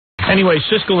Anyway,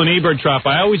 Siskel and Ebert drop.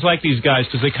 I always like these guys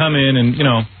because they come in and, you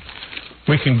know,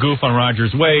 we can goof on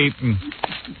Roger's weight, and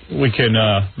we can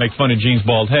make fun of Gene's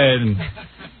bald head, and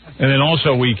then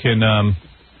also we can,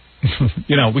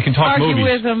 you know, we can talk movies.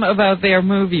 Argue with them about their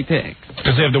movie picks.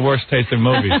 Because they have the worst taste in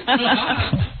movies.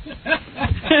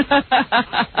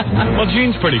 Well,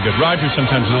 Gene's pretty good. Roger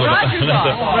sometimes is a little...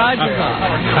 Roger's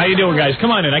on. How you doing, guys? Come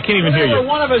on in. I can't even hear you.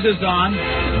 One of us is on.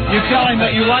 You tell him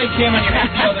that you like him and you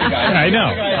hate the other guy. I know.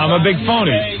 I'm a big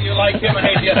phony. You like him and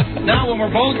hate the other. Now when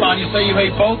we're both on, you say you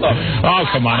hate both of them. Oh,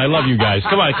 come on. I love you guys.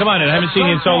 Come on in. I haven't seen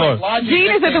you in so long.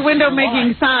 Gene is at the window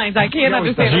making signs. I can't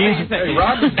understand what he's saying.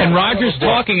 And Roger's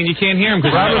talking and you can't hear him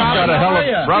because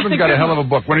Robin's got a hell of a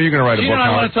book. When are you going to write a book,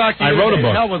 I want to talk to you. I wrote a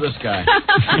book. Hell with this guy.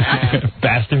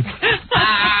 Bastard.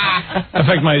 In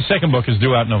fact, my second book is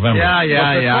due out in November.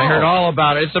 Yeah. I heard all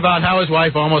about it. It's about how his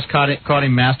wife almost caught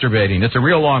him masturbating. It's a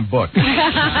real long book.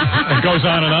 It goes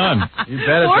on and on. You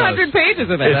bet it 400 pages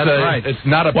of it. That's right. It's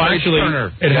not a page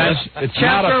turner. It's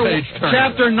not a page turner.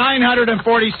 Chapter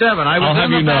 947. I was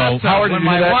in the bathtub when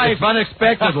my wife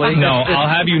unexpectedly... No, I'll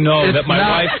have you know that my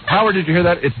wife... Howard, did you hear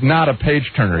that? It's not a page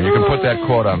turner. You can put that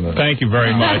quote on the... Thank you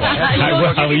very much.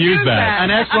 I will use that.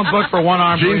 An excellent book for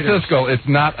one-armed Gene Siskel, it's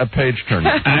not a page turner.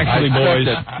 Actually, boys...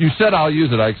 You said I'll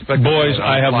use it. I expect boys,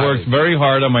 I have worked very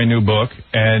hard on my new book,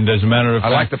 and as a matter of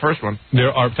fact... I like the first one.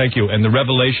 Thank you. And the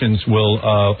revelations will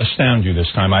astound you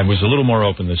this time. I was a little more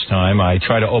open this time. I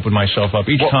try to open myself up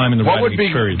each time in the writing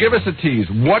experience. Give us a tease.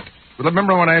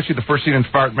 Remember when I asked you the first scene in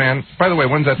Fart Man? By the way,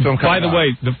 when's that film coming out?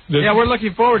 By the way... Yeah, we're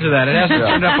looking forward to that. It hasn't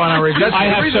turned up on our review. I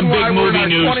have some big movie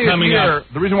news coming up.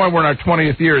 The reason why we're in our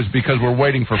 20th year is because we're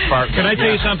waiting for Fart Man. Can I tell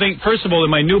you something? First of all,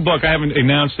 in my new book, I haven't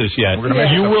announced this yet. We're going to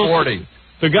make it 40.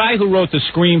 The guy who wrote the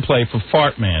screenplay for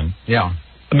Fart Man... Yeah.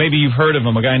 Maybe you've heard of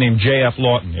him, a guy named J.F.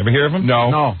 Lawton. You ever hear of him?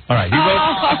 No. All right. He wrote...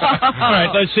 All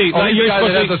right, let's see. You're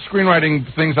supposed to have the screenwriting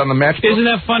things on the matchbook. Isn't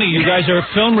that funny? You guys are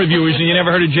film reviewers and you never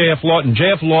heard of J.F. Lawton.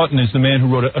 J.F. Lawton is the man who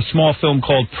wrote a small film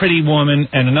called Pretty Woman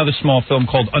and another small film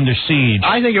called Under Siege.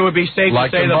 I think it would be safe to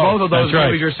say that both of those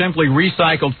movies are simply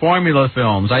recycled formula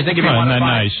films. I think if you want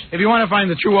to find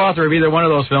the true author of either one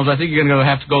of those films, I think you're going to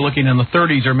have to go looking in the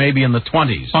 30s or maybe in the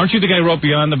 20s. Aren't you the guy who wrote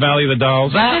Beyond the Valley of the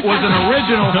Dolls? That was an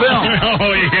original film.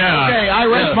 Oh, yeah. Okay, I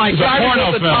rest my case.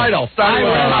 Porno film. Title.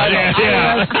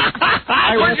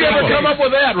 Where'd you ever come up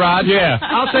with that, Rod? Yeah.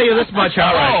 I'll tell you this much,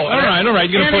 Howard. All right.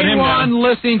 You're going to put him down. Anyone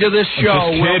listening to this show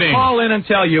will call in and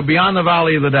tell you Beyond the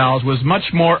Valley of the Dolls was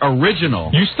much more original.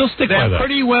 You still stick by that.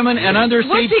 Pretty Women and Under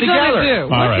Siege together.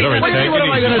 All right. What am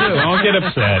I going to do? Don't get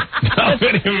upset.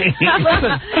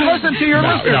 Listen to your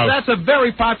listeners. That's a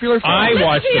very popular film. I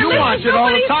watch it. You watch it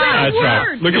all the time. That's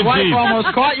right. Look Your at wife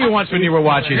almost caught you once when you were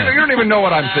watching it. You don't even know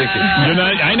what I'm thinking.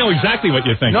 I know exactly what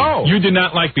you're thinking. No. You did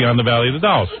not like Beyond the Valley of the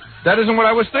Dolls. That isn't what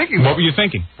I was thinking. What were you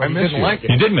thinking? I missed you.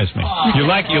 You did miss me. You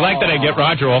like that I get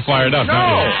Roger all fired up,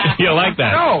 don't you? You like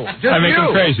that. No, just I make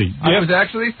him crazy. I was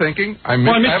actually thinking... I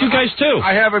missed you guys, too.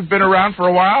 I haven't been around for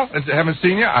a while. I haven't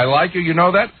seen you. I like you. You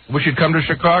know that. We should come to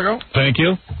Chicago. Thank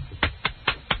you.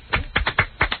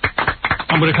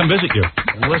 I'm going to come visit you.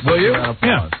 Will you?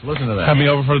 Yeah. Listen to that. Have me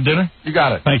over for dinner? You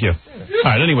got it. Thank you. All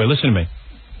right, anyway, listen to me.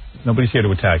 Nobody's here to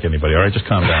attack anybody, all right? Just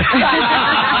calm down.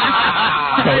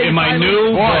 So in my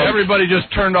new book... everybody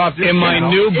just turned off your In my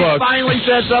new book... He finally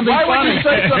said something funny. Why would you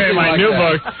say something in my new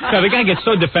book... No, the guy gets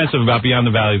so defensive about Beyond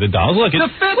the Valley of the Dolls. Look, well,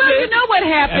 you know what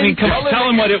happened. I mean, tell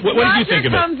him what did you think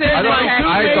of it?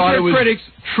 I thought it was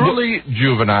truly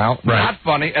juvenile, not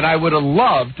funny, and I would have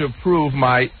loved to prove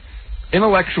my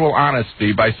intellectual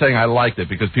honesty by saying I liked it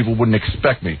because people wouldn't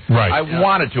expect me. Right. I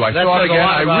wanted to. I saw it again.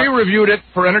 I re-reviewed it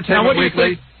for Entertainment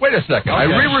Weekly. Wait a second. I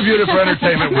re-reviewed it for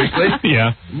Entertainment Weekly.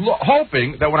 Yeah.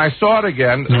 Hoping that when I saw it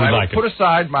again, I would put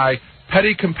aside my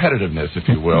petty competitiveness, if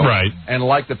you will, and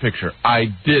like the picture. I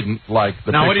didn't like the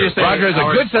picture. Now, what do you say? Roger has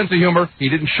a good sense of humor. He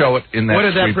didn't show it in that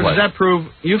screenplay. Does that prove?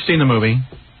 You've seen the movie,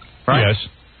 right? Yes.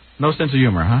 No sense of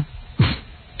humor, huh?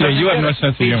 Yeah, you have no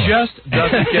sense of humor. He just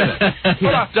doesn't get it. He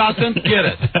doesn't get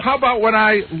it. How about when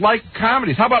I like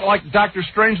comedies? How about like Dr.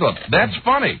 Strangelove? That's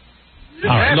funny. All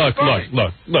right,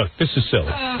 look. This is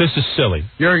silly. This is silly.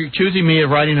 You're accusing me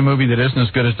of writing a movie that isn't as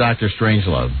good as Dr.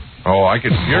 Strangelove. Oh, I can.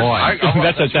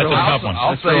 That's a tough one.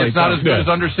 I'll say it's not as good as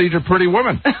Under Siege or Pretty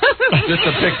Woman. Just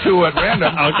to pick two at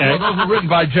random. Okay. Well, those were written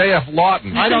by J.F.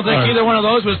 Lawton. I don't think either one of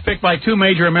those was picked by two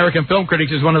major American film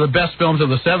critics as one of the best films of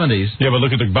the 70s. Yeah, but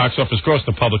look at the box office gross.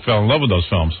 The public fell in love with those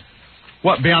films.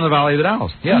 What, Beyond the Valley of the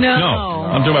Dolls? Yeah. No.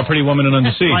 I'm talking about Pretty Woman and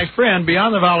Under Siege. My friend,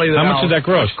 Beyond the Valley of the Dolls. How much did that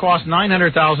gross? Cost $900,000,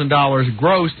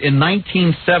 grossed in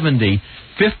 1970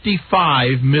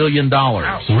 $55 million.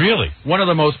 Really? One of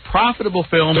the most profitable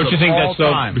films of all time. Don't you think that's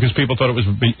so? Because people thought it was,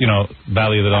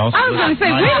 Valley of the Dolls? I was going to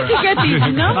say, where did you get these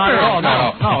numbers? Not at all,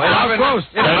 no. That is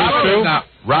true?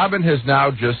 Robin has now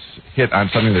just hit on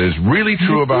something that is really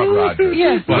true about Roger.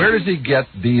 Yes. Where does he get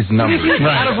these numbers?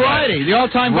 Out of Variety, the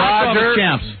all-time box office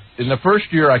champs. In the first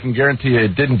year, I can guarantee you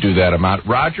it didn't do that amount.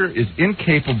 Roger is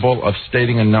incapable of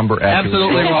stating a number accurately.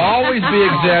 Absolutely. It will always be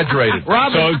exaggerated.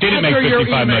 Robin, so it didn't make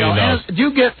 $55 million. Do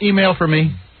you get email from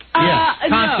me? Yes,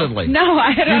 constantly. No,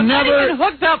 I'm not even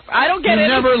hooked up. I don't get it.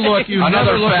 You never look.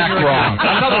 Another fact wrong.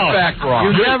 Another fact wrong.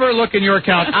 You never look in your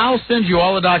account. I'll send you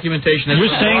all the documentation.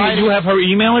 You're saying that you have her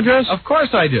email address? Of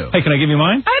course I do. Hey, can I give you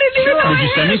mine? I didn't even know. Would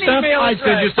you send me stuff? I'd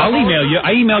send you stuff. I'll email you.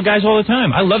 I email guys all the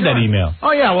time. I love that email.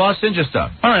 Oh, yeah, well, I'll send you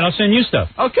stuff. All right, I'll send you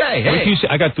stuff. Okay, hey.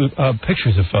 I got the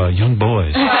pictures of young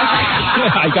boys.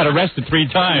 I got arrested 3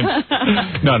 times.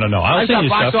 No. I'll send you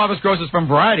box stuff. office grosses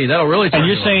from Variety. That'll really turn And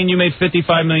you're saying you made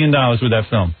 $55 million with that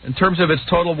film? In terms of its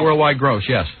total worldwide gross,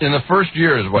 yes. In the first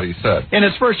year is what he said. In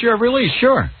its first year of release,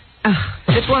 sure.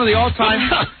 It's one of the all-time...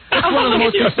 It's one of the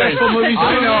most successful movies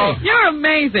I know. You're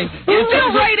amazing. You're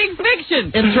still writing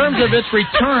fiction. In terms of its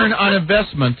return on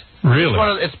investment... Really?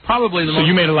 It's probably the most... So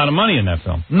you made a lot of money in that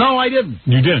film? No, I didn't.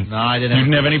 You didn't? No, I didn't. You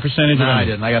didn't have any percentage of it? No, I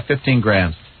didn't. I got 15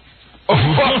 grand. Oh.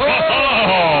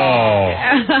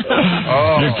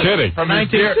 You're kidding. From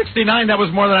 1969, that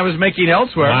was more than I was making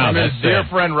elsewhere. Wow, From his dear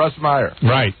friend Russ Meyer.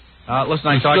 Right. Listen,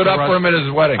 I talked stood to up Russ. for him at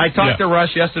his wedding. I talked to Russ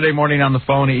yesterday morning on the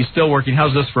phone. He's still working.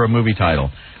 How's this for a movie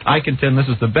title? I contend this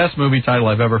is the best movie title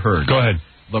I've ever heard. Go ahead.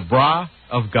 The Bra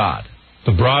of God.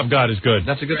 The Bra of God is good.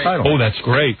 That's a good title. Oh, that's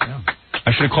great. Yeah.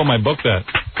 I should have called my book that.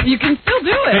 You can still do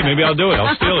it. Hey, maybe I'll do it.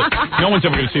 I'll steal it. No one's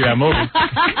ever going to see that movie.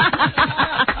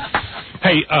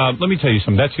 Hey, let me tell you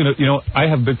something. That's gonna, I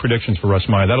have big predictions for Russ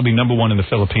Meyer. That'll be #1 in the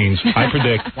Philippines. I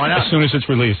predict. Why not? As soon as it's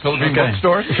released. Philippine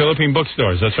bookstores? Philippine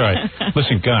bookstores. That's right.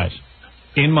 Listen, guys.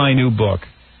 In my new book,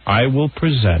 I will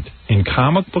present in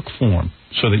comic book form,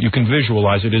 so that you can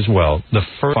visualize it as well, the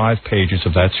first 5 pages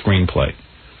of that screenplay,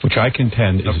 which I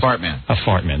contend is a fart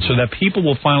man, so that people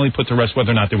will finally put to rest whether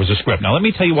or not there was a script. Now, let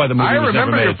me tell you why the movie was never made. I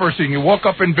remember your first scene. You woke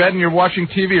up in bed and you're watching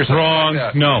TV or something. Wrong.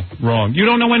 Like that. No, wrong. You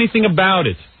don't know anything about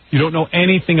it. You don't know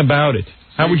anything about it.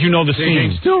 How would you know the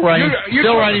scene? Still writing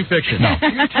fiction. No.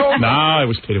 No, I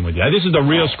was kidding with you. This is the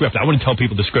real script. I wouldn't tell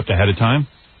people the script ahead of time.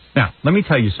 Now, let me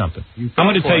tell you something. I'm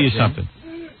going to tell you something.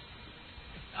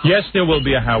 Yes, there will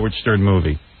be a Howard Stern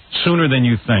movie. Sooner than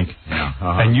you think. Yeah.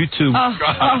 And you two...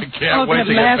 I can't wait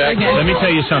to get back. Let me tell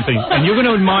you something. And you're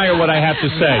going to admire what I have to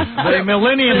say. The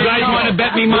millennium... You guys want to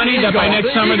bet me money that by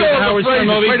next summer there's a Howard Stern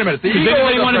movie? Wait a minute. Does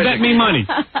anybody want to bet me money?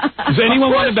 Does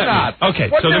anyone want to bet me? Okay,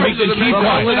 so let me keep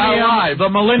quiet. The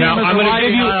millennium now,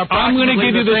 I'm going to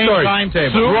give you the story.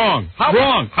 Wrong.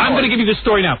 I'm going to give you the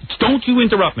story now. Don't you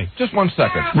interrupt me. Just 1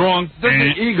 second. Wrong.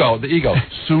 The ego.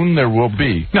 Soon there will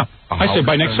be. No, I said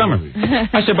by next summer.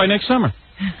 I said by next summer.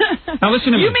 Now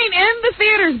listen to me. You mean in the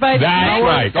theaters by That's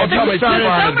right. Don't tell me too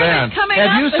far in advance.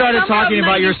 Have you started talking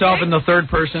about yourself in the third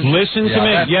person? Listen to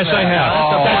me. Yes, I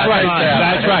have. That's right.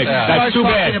 That's right. That's too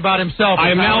bad. Talking about himself.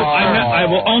 I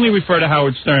will only refer to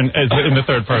Howard Stern as in the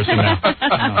third person now.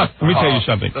 Let me tell you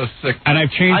something. And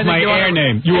I've changed my air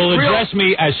name. You will address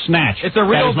me as Snatch. It's a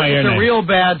real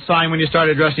bad sign when you start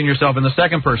addressing yourself in the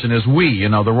second person as we,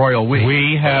 the royal we.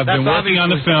 We have been working on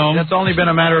the film. That's only been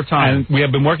a matter of time. And we have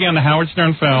been working on the Howard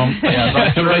Stern film. Yes,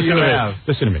 I'm sure you have.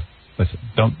 Listen to me.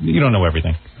 You don't know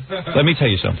everything. Let me tell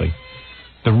you something.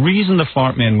 The reason the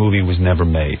Fart Man movie was never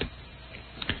made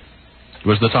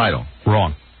was the title.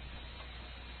 Wrong.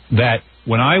 That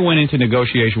when I went into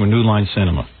negotiation with New Line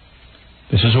Cinema,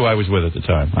 this is who I was with at the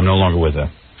time. I'm no longer with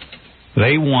them.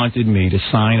 They wanted me to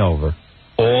sign over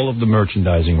all of the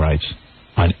merchandising rights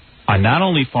on not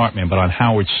only Fart Man, but on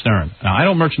Howard Stern. Now, I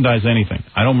don't merchandise anything.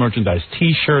 I don't merchandise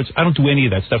T-shirts. I don't do any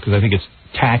of that stuff because I think it's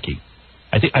tacky.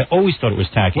 I always thought it was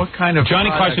tacky. What kind of Johnny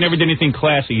Carson never did anything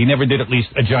classy. He never did at least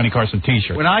a Johnny Carson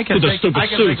T-shirt. When I can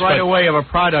think right away of a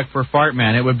product for Fart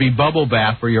Man, it would be bubble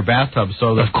bath for your bathtub.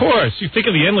 So that of course, you think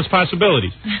of the endless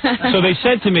possibilities. So they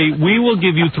said to me, "We will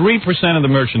give you 3% of the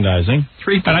merchandising."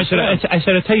 3%. And I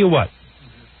said, "I tell you what,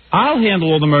 I'll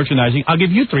handle all the merchandising. I'll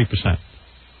give you 3%."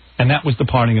 And that was the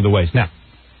parting of the ways. Now,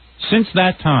 since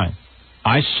that time,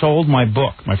 I sold my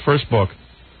book, my first book,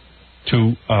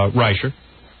 to Reicher,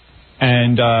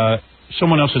 and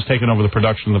someone else has taken over the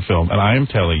production of the film. And I am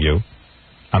telling you,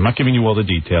 I'm not giving you all the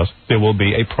details, there will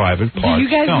be a private part. Do you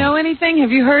guys know anything?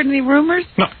 Have you heard any rumors?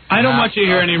 No, I don't want you to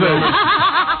hear any rumors.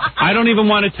 I don't even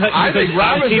want to tell you. I think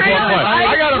Robin's book.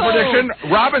 I got a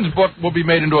prediction. Robin's book will be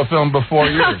made into a film before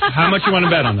yours. How much you want to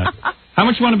bet on that? How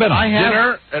much you want to bet on?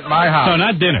 Dinner at my house. No,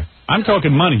 not dinner. I'm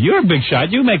talking money. You're a big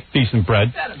shot. You make decent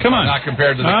bread. Come on. Not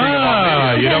compared to the king of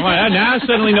all media. You don't mind. Now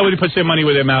suddenly nobody puts their money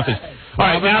where their mouth is. All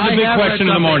right, now the big question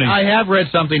of the morning. I have read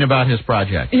something about his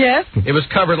project. Yes? It was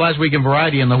covered last week in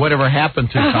Variety in the Whatever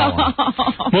Happened to column.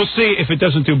 We'll see if it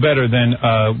doesn't do better than,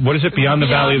 what is it, Beyond the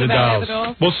Valley of the Dolls.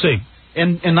 We'll see.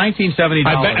 In $1970,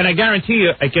 and I guarantee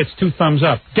you it gets 2 thumbs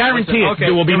up. Guarantee it.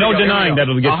 There will be no denying that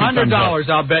it'll get 2 thumbs up. $100,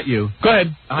 I'll bet you. Go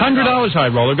ahead. $100, High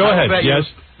Roller. Go ahead. Yes.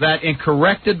 That in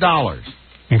corrected dollars.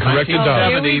 In corrected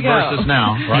dollars. 1970 versus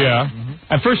now. Right? Yeah.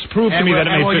 And first prove to me that it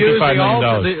made $55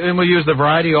 million. And we'll use the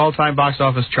Variety all-time box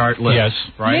office chart list. Yes.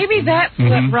 Right? Maybe that's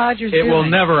what Roger's doing. It will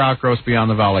never outgross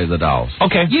Beyond the Valley of the Dolls.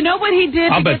 Okay. You know what he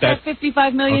did to get that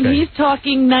 $55 million? Okay. He's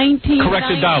talking $19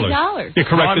 corrected dollars. Yeah,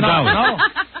 corrected dollars.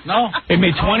 No. It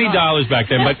made $20 back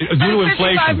then, but due to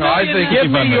inflation. No, I think give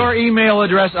me your email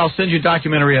address. I'll send you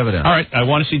documentary evidence. All right. I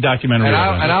want to see documentary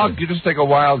evidence. And I'll just take a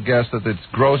wild guess that its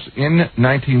gross in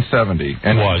 1970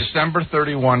 and December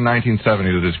 31,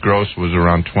 1970, that its gross was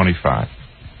around 25.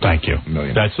 Thank you.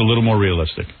 Million. That's a little more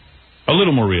realistic. A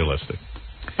little more realistic.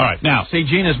 All right, now. See,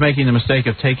 Gene is making the mistake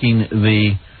of taking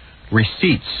the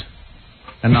receipts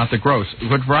and not the gross.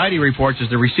 What Variety reports is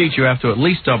the receipts, you have to at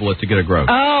least double it to get a gross.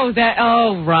 Oh,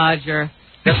 Roger.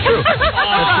 That's true.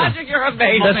 Roger, you're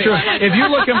amazing. That's true. If you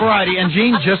look in Variety, and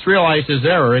Gene just realized his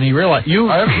error, and he realized in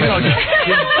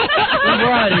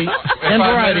Variety,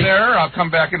 error, I'll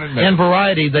come back and admit. In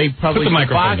Variety, they publish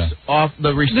the box off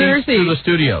the receipts to the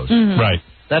studios. Mm-hmm. Right.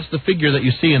 That's the figure that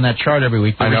you see in that chart every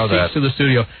week. The receipts to the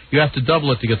studio. You have to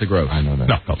double it to get the gross. I know that.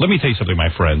 No. Let me tell you something, my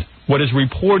friend. What is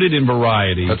reported in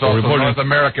Variety... That's also North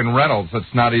American Rentals. That's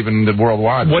not even the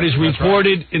worldwide. What is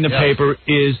reported in the paper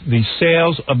is the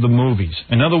sales of the movies.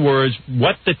 In other words,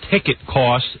 what the ticket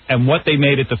costs and what they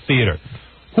made at the theater.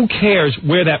 Who cares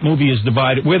where that movie is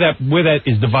divided, where that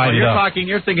is divided up?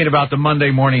 You're thinking about the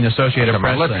Monday Morning Associated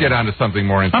Press. Let's get on to something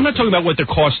more interesting. I'm not talking about what the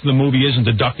cost of the movie is and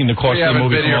deducting the cost of the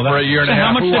movie from all that. For a year and a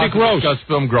half. How much did it gross? Discuss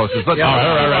film grosses. All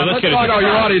right. Let's get it.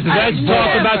 Let's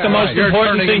talk about the most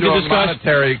important thing to discuss.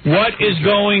 What is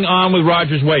going on with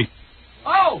Roger's weight?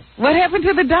 Oh! What happened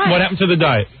to the diet? What happened to the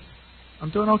diet?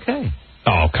 I'm doing okay.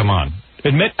 Oh, come on.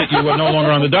 Admit that you are no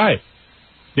longer on the diet.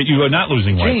 That you are not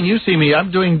losing weight. Gene, you see me. I'm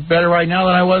doing better right now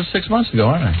than I was 6 months ago,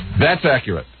 aren't I? That's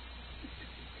accurate.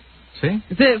 See?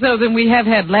 So then we have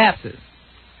had lapses.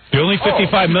 The only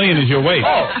 $55 million is your weight. No,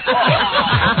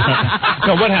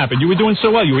 what happened? You were doing so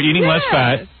well. You were eating less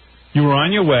fat. You were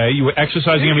on your way. You were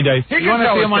exercising every day. You want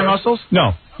to feel my muscles?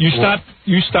 No. You stopped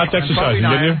exercising,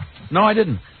 didn't you? No, I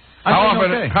didn't.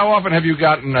 How often have you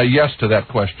gotten a yes to that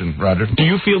question, Roger? Do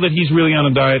you feel that he's really on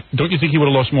a diet? Don't you think he would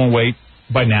have lost more weight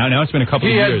by now? Now it's been a couple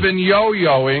of years. He has been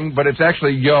yo-yoing, but it's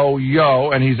actually yo-yo,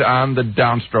 and he's on the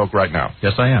downstroke right now.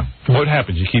 Yes, I am. What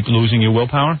happens? You keep losing your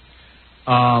willpower?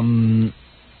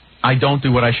 I don't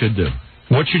do what I should do.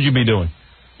 What should you be doing?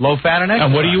 Low fat and exercise.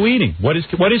 And what are you eating? What is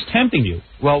tempting you?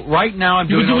 Well, right now I'm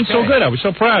doing okay. You were doing so good. I was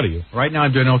so proud of you. Right now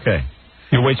I'm doing okay.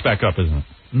 Your weight's back up, isn't it?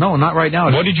 No, not right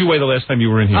now. What did you weigh the last time you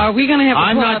were in here? Are we going to have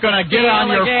I'm not going to get on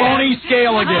your phony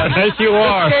scale again. Yes, you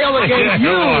are. The scale gave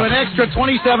you an extra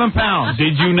 27 pounds.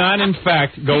 Did you not, in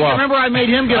fact, go up? Remember, I made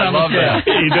him get on the scale.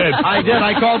 He did. I did.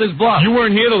 I called his bluff. You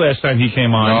weren't here the last time he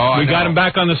came on. No, we got him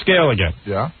back on the scale again.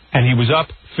 Yeah. And he was up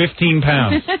 15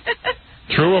 pounds.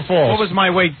 True or false? What was my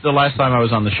weight the last time I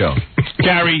was on the show?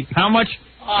 Gary, how much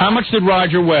did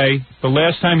Roger weigh the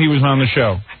last time he was on the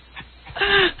show?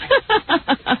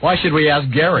 Why should we ask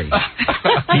Gary?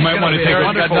 You might want to take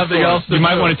off. You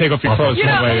might want to take off your clothes. You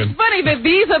know, it's funny that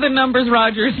these are the numbers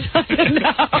Roger's doesn't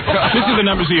know. This is the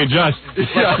numbers he adjusts. These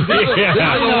are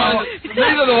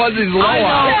the ones he's low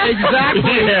on.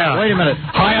 Exactly. Yeah. Wait a minute.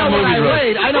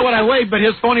 I know what I weighed, but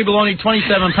his phony baloney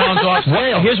 27 pounds off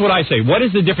scale. Here's what I say. What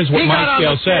is the difference what my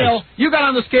scale says? You got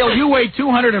on the scale. You weighed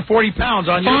 240 pounds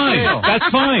on your scale. That's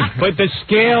fine. But the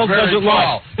scale doesn't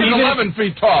lie. He's 11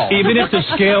 feet tall. Even if the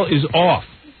scale is off.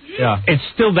 Yeah. It's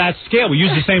still that scale. We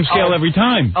use the same scale every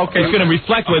time. Okay. It's going to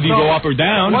reflect whether you go up or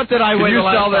down. What did I weigh the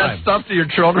last time? Can you sell that stuff to your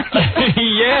children?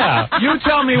 Yeah. You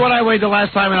tell me what I weighed the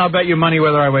last time, and I'll bet you money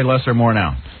whether I weigh less or more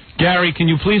now. Gary, can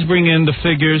you please bring in the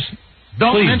figures?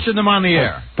 Don't mention them on the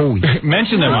air.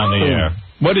 Mention them on the air.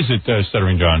 What is it,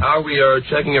 Stuttering John? We are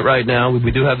checking it right now. We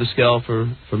do have the scale for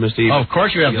Mr. Eve. Oh, of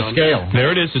course you have the scale.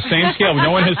 There it is, the same scale. No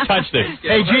one has touched it.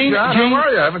 Hey, Gene, how are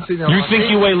you? I haven't seen you. You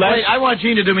think you weigh less? Wait, I want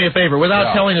Gene to do me a favor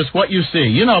without telling us what you see.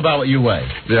 You know about what you weigh.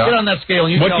 Yeah. Get on that scale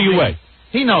and you What do you weigh?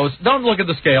 He knows. Don't look at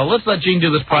the scale. Let's let Gene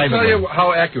do this privately. I'll tell you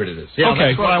how accurate it is. Yeah,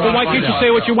 okay. Well, why can't you say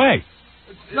what you weigh?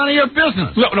 It's none of your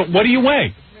business. No, what do you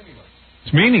weigh?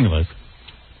 It's meaningless.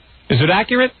 Is it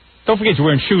accurate? Don't forget you're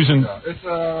wearing shoes and... It's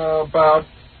about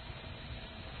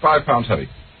 5 pounds heavy.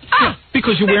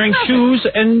 Because you're wearing shoes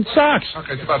and socks.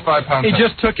 Okay, it's about 5 pounds. He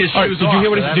just took his shoes off. Did you hear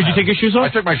what did you take your shoes off? I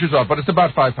took my shoes off, but it's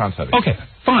about 5 pounds heavy. Okay,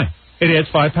 fine. It adds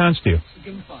 5 pounds to you.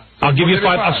 I'll give you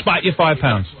 5. I'll spot you 5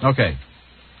 pounds. Okay.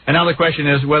 And now the question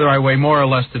is whether I weigh more or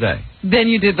less today. Then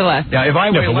you did the last. Yeah, if I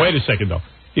weigh but wait a second, though.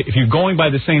 If you're going by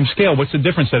the same scale, what's the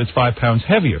difference that it's 5 pounds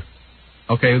heavier?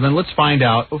 Okay, then let's find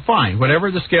out. Well, fine.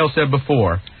 Whatever the scale said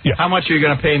before, how much are you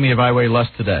going to pay me if I weigh less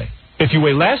today? If you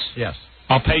weigh less? Yes.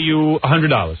 I'll pay you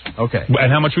 $100. Okay.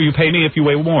 And how much will you pay me if you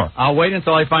weigh more? I'll wait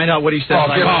until I find out what he says.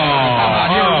 You're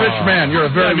a rich man. You're a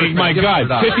very rich man. My God,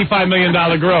 $55 million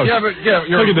gross.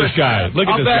 Look at this guy. Look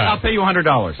at this guy. I'll pay you $100.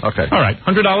 Okay. All right,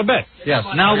 $100 bet. Yes.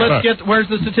 Now let's get. Where's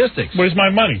the statistics? Where's my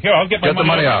money? Here, I'll get my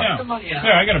money out. Get the money out.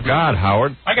 Yeah, I got a. God,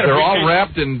 Howard. They're all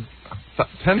wrapped in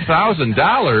 $10,000.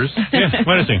 Yeah,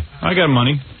 wait a second. I got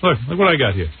money. Look what I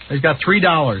got here. He's got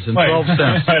 $3.12. I don't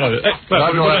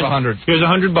have 100. Here's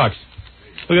 $100.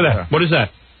 Look at that. Yeah. What is that?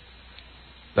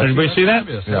 Everybody see that?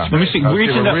 Yeah. Let me see.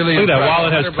 Reach in that. Really look at that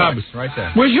wallet has cubs. Right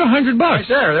there. Where's your $100? Right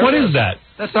there. What is that?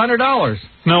 That's $100.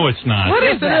 No, it's not. What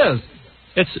is it?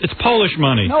 It's Polish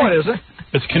money. No, it isn't.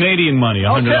 It's Canadian money.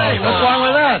 $100. Okay, what's wrong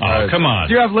with that? Oh, come on.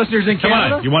 Do you have listeners in Canada?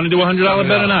 Come on. You want to do a $100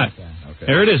 bet or not? Okay.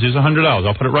 There it is. Here's $100.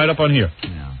 I'll put it right up on here.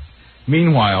 Yeah.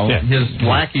 Meanwhile, his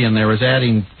lackey in there is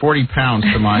adding 40 pounds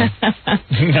to my...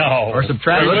 No. Or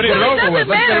subtracting. Let's get it over with.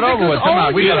 Let's get it over with. Come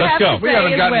on. Let's go. We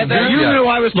haven't gotten there You yet. knew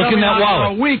I was coming out for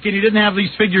a week and you didn't have these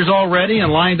figures all ready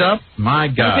and lined up? My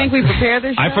God. You think we prepared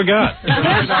this show? I forgot.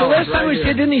 The last time we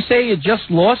said, didn't he say you just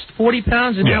lost 40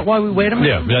 pounds? Isn't that why we weighed him?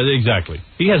 Yeah, exactly.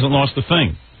 He hasn't lost a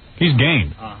thing. He's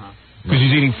gained. Because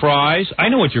he's eating fries. I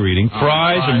know what you're eating.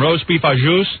 Fries and roast beef au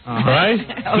jus. Right?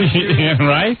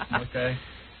 Right? Okay.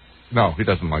 No, he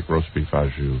doesn't like roast beef au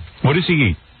jus. What does he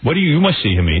eat? What do you must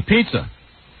see him eat? Pizza.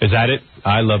 Is that it?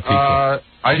 I love pizza.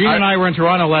 Gene and I were in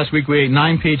Toronto last week. We ate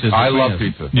 9 pizzas. I love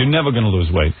pizza. You're never going to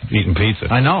lose weight eating pizza.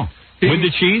 I know. With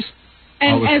the cheese?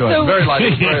 And so very light.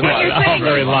 Very light.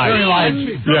 Very light. Very light.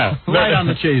 Yeah. Light on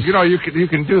the cheese. You know, you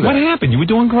can do that. What happened? You were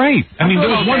doing great. I mean, there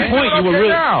was one point you were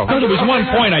really... No, there was one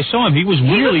point I saw him. He was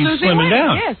really slimming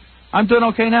down. Yes. I'm doing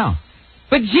okay now.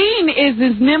 But Gene is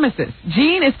his nemesis.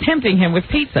 Gene is tempting him with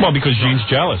pizza. Well, because Gene's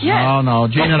jealous. Yes. No.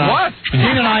 Gene and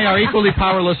I are equally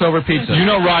powerless over pizza. You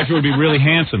know Roger would be really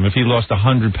handsome if he lost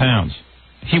 100 pounds.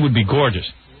 He would be gorgeous.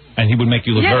 And he would make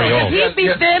you look very old. He'd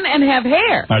be thin and have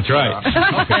hair. That's right.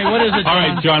 Okay, what is it, John? All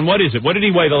right, John, what is it? What did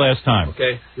he weigh the last time?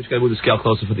 Okay, we just got to move the scale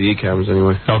closer for the E-cameras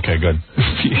anyway. Okay, good.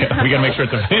 Yeah, we got to make sure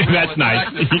it's that's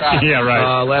nice. Yeah,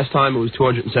 right. Last time it was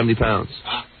 270 pounds.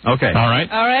 Okay. All right.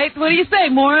 All right, what do you say,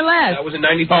 more or less? That was in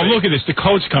 93. Oh, look at this. The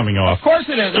coat's coming off. Of course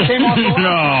it is. It came off the line.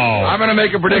 No. I'm going to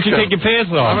make a prediction. Why don't you take your pants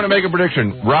off? I'm going to make a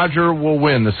prediction. Roger will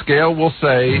win. The scale will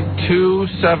say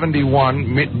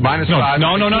 271 minus 5.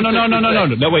 No,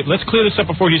 wait, let's clear this up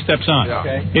before he steps on. Yeah.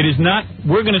 Okay. It is not,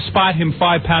 we're going to spot him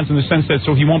 5 pounds in the sense that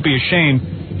so he won't be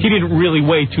ashamed. He didn't really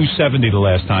weigh 270 the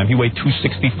last time. He weighed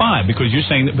 265 because you're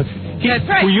saying that. But That's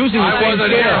right. We're using the same wasn't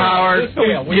scale. here, Howard.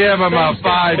 Give him a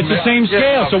 5. It's the same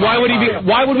scale. So why would he be?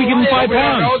 Why would we give him 5 pounds?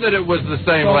 I know that it was the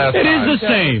same last It time. is the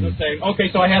same. Okay,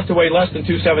 so I have to weigh less than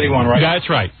 271, right? That's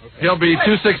right. He'll be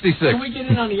 266. Can we get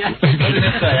in on the action? What did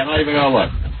it say? I'm not even going to look.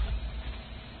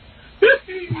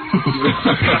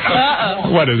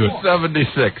 What is it? 76.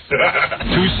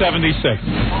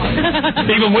 276.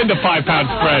 Even with the 5 pound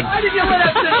spread. Why did you let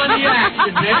us in on the action,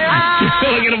 man?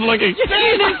 Look at him looking.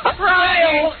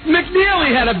 McNeely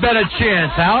had a better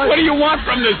chance, Howard. What do you want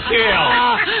from the scale?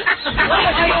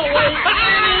 I don't weigh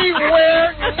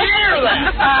anywhere near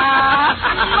that.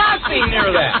 Nothing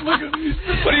near that.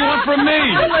 What do you want from me?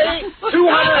 I weigh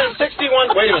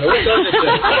 261. Wait a minute. What does it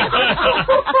say?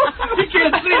 You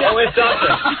can't see that. It doesn't.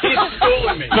 He's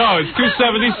schooling me. No, it's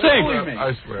 276.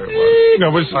 I swear it was.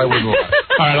 No, I wouldn't lie.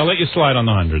 All right, I'll let you slide on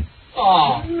the 100.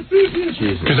 Oh,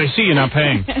 Jesus. Because I see you're not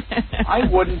paying. I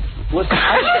wouldn't. Listen,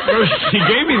 He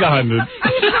gave me the 100.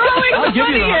 I'll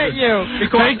give you at you.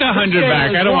 Take the 100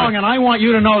 back. I don't want. And I want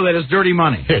you to know that it's dirty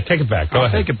money. Here, take it back. Go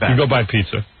ahead. Take it back. You go buy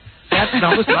pizza.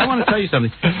 No, listen, I want to tell you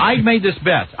something. I made this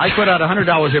bet. I put out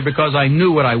 $100 here because I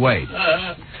knew what I weighed.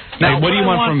 Now, what do you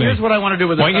want from me? Here's what I want to do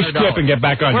with this $100. Why don't you strip and get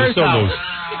back on? Where's You're still loose.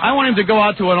 I want him to go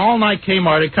out to an all-night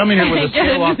Kmart and come in here with a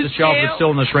scale off the shelf that's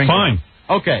still in the shrink. Fine.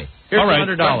 Okay. Here's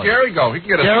 $100. Let Gary go. He can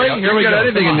get a Gary, scale. here we get go.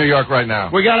 anything in New York right now.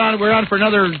 We're on for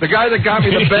another. The guy that got me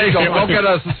the bagel, go get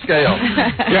us a scale.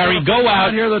 Gary, go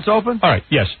out here that's open. All right.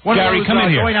 Yes. Gary, come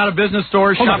in here. Going out of business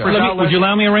stores. Would you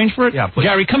allow me to arrange for it? Yeah, please.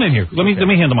 Gary, come in here. Let me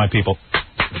handle my people.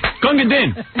 Gunga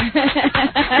din.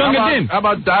 Gunga din. How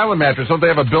about dial a mattress? Don't they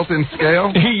have a built-in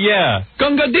scale? Yeah.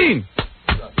 Gunga din.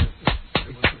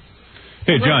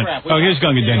 Here, John. Oh, here's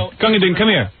Gunga din. Gunga din, come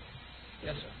here.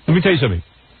 Let me tell you something.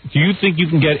 Do you think you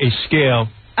can get a scale?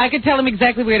 I could tell him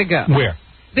exactly where to go. Where?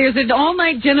 There's an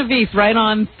all-night Genovese right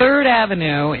on 3rd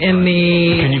Avenue in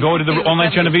the... Can you go to the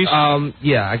all-night Genovese?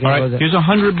 Yeah, I can all right, go there. here's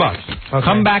 $100. Okay.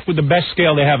 Come back with the best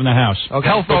scale they have in the house. Okay.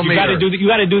 Healthometer. You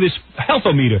got to do this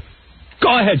healthometer.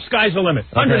 Go ahead, sky's the limit.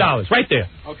 $100, right there.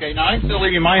 Okay, now I'm still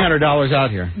leaving my $100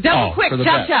 out here. Double quick,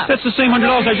 chop, chop. That's the same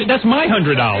 $100. That's my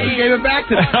 $100. You gave it back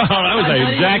to me. That was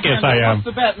a jackass I am. What's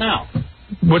the bet now?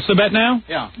 What's the bet now?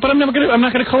 Yeah. But I'm not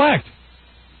going to collect.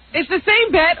 It's the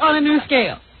same bet on a new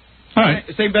scale. All right.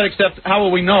 Same bet, except how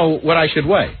will we know what I should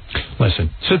weigh? Listen,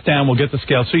 sit down. We'll get the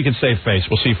scale so you can save face.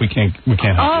 We'll see if we can't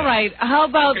help All you. right. How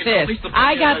about this?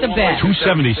 I got the bet.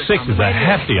 276 is a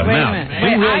hefty amount.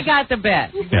 Wait, I got the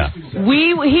bet. Yeah.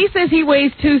 He says he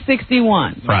weighs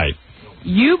 261. Right.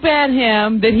 You bet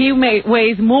him that he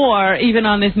weighs more even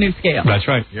on this new scale. That's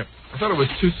right. Yep. I thought it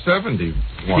was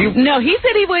 271. No, he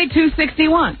said he weighed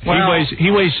 261. Well,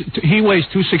 he weighs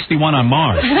 261 on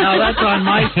Mars. No, that's on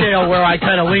my scale where I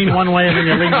kind of lean one way and then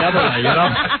you lean the other way, you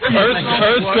know?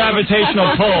 Earth's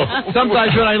gravitational pull.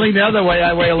 Sometimes when I lean the other way,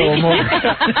 I weigh a little more.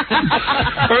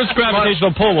 Earth's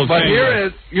gravitational pull will change. But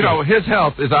here is, his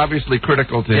health is obviously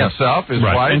critical to himself, his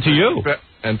wife. And to you.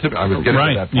 And I was getting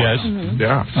to that point. Yes.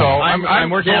 Yeah. So I'm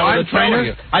working out with a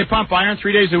trainer. I pump iron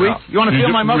 3 days a week. You want to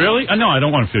feel my muscles? Really? No, I don't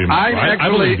want to feel your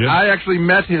muscles. I actually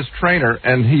met his trainer,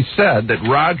 and he said that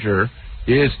Roger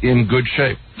is in good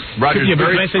shape. Roger's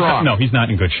very strong. No, he's not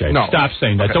in good shape. No. Stop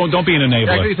saying that. Okay. Don't be an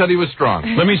enabler. Actually, he said he was strong.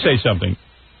 Let me say something.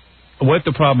 What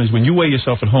the problem is, when you weigh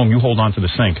yourself at home, you hold on to the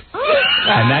sink.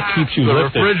 And that keeps you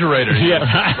lifted. The refrigerator. Yeah.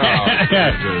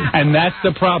 And that's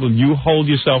the problem. You hold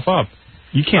yourself up.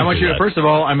 You can't. I want you to, first of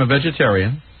all, I'm a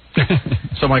vegetarian.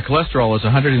 So my cholesterol is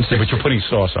 160. But you're putting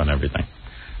sauce on everything.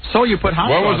 So you put hot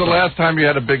sauce on. When was the last time you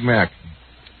had a Big Mac?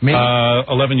 Me?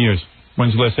 11 years.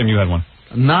 When's the last time you had one?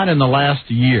 Not in the last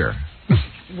year.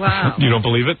 Wow. You don't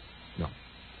believe it? No.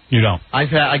 You don't? I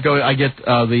get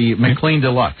the McLean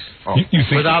Deluxe. Oh. You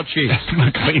think without cheese.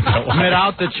 McLean Deluxe.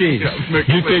 Without the cheese.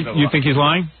 You think he's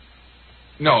lying?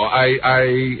 No,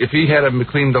 if he had a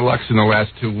McLean Deluxe in the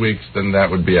last 2 weeks, then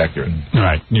that would be accurate.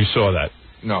 Right. You saw that.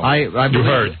 No. You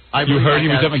heard he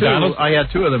was at McDonald's? I had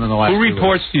 2 of them in the last 2 weeks. Who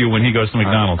reports to you when he goes to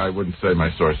McDonald's? I wouldn't say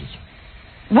my sources.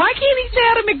 Why can't he stay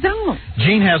out of McDonald's?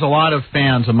 Gene has a lot of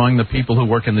fans among the people who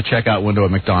work in the checkout window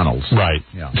at McDonald's. Right.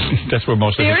 Yeah. That's where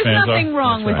most of his fans are. There is nothing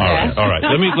wrong with that. All right.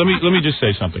 Let me just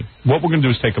say something. What we're going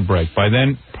to do is take a break. By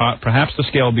then, perhaps the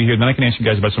scale will be here. Then I can ask you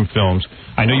guys about some films.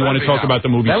 I know you want to talk about the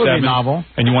movie That would be Seven, novel.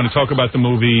 And you want to talk about the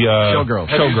movie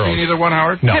Showgirls. Have you seen either one,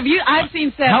 Howard? No. I've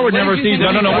seen Seven. Howard never seen No.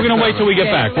 We're going to wait till we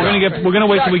get back. We're going to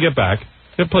wait till we get back.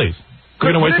 Yeah, please.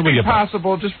 We're going to wait till we get back.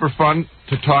 Possible, just for fun,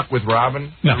 to talk with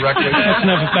Robin directly?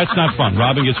 That's not fun.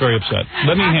 Robin gets very upset.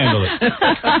 Let me handle it.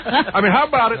 I mean,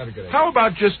 how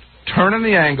about just turning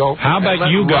the angle? How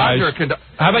about you guys?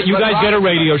 Get a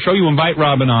radio show? You invite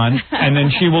Robin on, and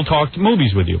then she will talk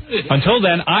movies with you. Until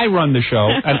then, I run the show,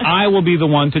 and I will be the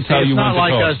one to tell you when to talk.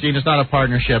 It's not like us, Gene. It's not a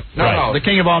partnership. No. The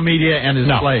king of all media and his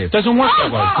slave. It doesn't work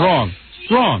that way.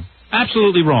 Wrong.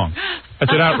 Absolutely wrong.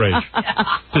 That's an outrage.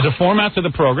 There's a format to the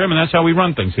program, and that's how we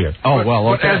run things here. Oh,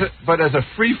 well, okay. But as a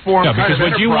free-form because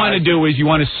what you want to do is you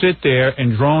want to sit there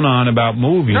and drone on about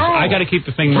movies. No. I got to keep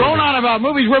the thing moving. Drone on about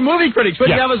movies? We're movie critics. What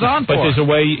do you have us on for? But there's a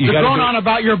way you got to drone on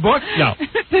about your book? No.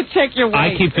 To check your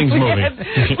weight. I keep things moving.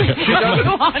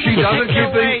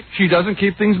 She doesn't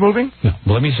keep things moving? No.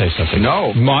 Well, let me say something. No.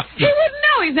 He wouldn't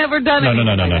know. He's never done it.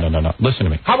 No. Listen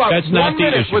to me. How about that's not 1 the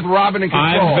minute issue. with Robin in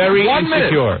control? I'm very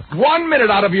insecure. 1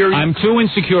 minute out of your... I'm too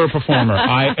insecure a performer.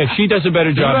 If she does a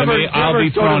better job than me, I'll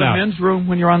be thrown out. Do you ever go to the men's room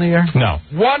when you're on the air? No.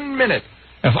 1 minute.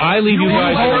 If I leave you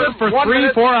guys for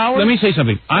 3-4 hours? Let me say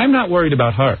something. I'm not worried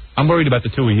about her. I'm worried about the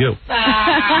two of you.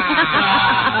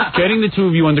 Getting the two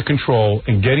of you under control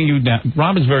and getting you down.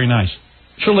 Robin's very nice.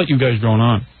 She'll let you guys drone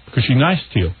on because she's nice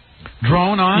to you.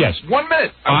 Drone on? Yes. 1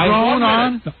 minute. Drone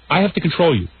on? I have to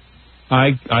control you.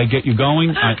 I get you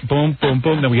going. Boom, boom,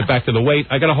 boom. Then we get back to the weight.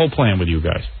 I got a whole plan with you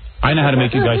guys. I know how to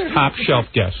make you guys top shelf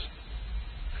guests.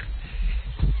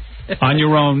 On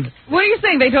your own. What are you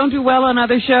saying? They don't do well on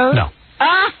other shows? No. All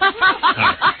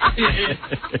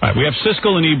right, we have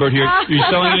Siskel and Ebert here. Are you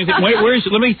selling anything? Where is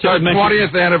it? Let me tell you.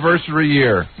 20th anniversary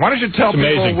year. Why don't you tell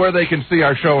people where they can see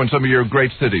our show in some of your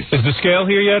great cities? Is the scale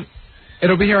here yet?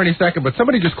 It'll be here any second, but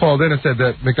somebody just called in and said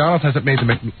that McDonald's hasn't made the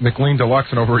McLean Deluxe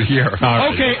in over a year.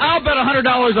 Okay, I'll bet $100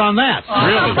 on that.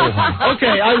 Really?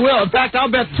 Okay, I will. In fact,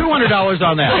 I'll bet $200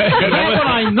 on that. That's what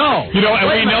I know. You know, and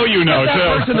we know you know, too.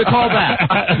 That person to call back.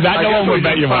 That no one would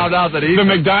bet you found out that the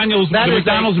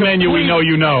McDonald's menu we know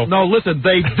you know. No, listen,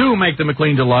 they do make the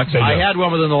McLean Deluxe. I had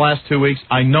one within the last 2 weeks.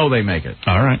 I know they make it.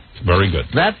 All right. Very good.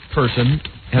 That person...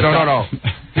 No.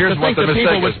 Here's what the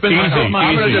mistake is.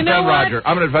 I'm going to defend Roger.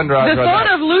 I'm going to defend Roger. The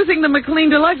thought of losing the McLean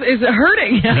Deluxe is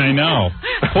hurting him. I know.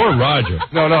 Poor Roger.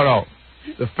 No.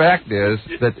 The fact is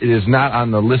that it is not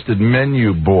on the listed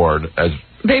menu board as...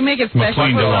 They make it special.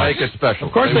 McLean Deluxe. Make it special.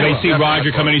 Of course they see Roger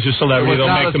coming, he's a celebrity, they'll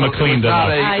make the McLean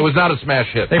Deluxe. It was not a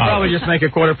smash hit. They probably just make a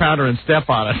quarter pounder and step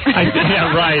on it.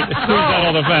 Yeah, right. Squeeze out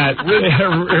all the fat.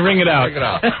 Wring it out.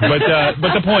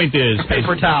 But the point is...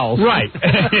 Paper towels. Right.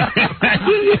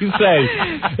 You say.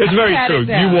 It's very true.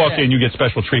 You walk in, you get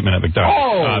special treatment at McDonald's.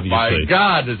 Oh, obviously. my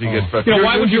God, does he get special treatment?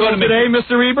 Why would you go to today,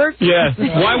 Mr. Ebert? Yeah.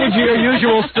 Why would you... Your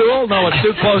usual stool? No, it's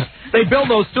too close. They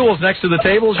build those stools next to the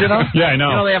tables, you know? Yeah, I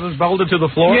know. You know, they have them bolted to the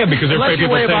floor. Yeah, because they're unless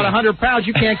you weigh about 100 pounds,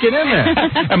 you can't get in there.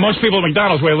 And most people at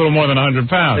McDonald's weigh a little more than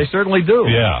 100 pounds. They certainly do.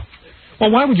 Yeah.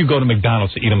 Well, why would you go to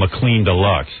McDonald's to eat a McLean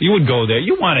Deluxe? You would go there.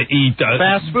 You want to eat...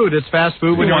 fast food. It's fast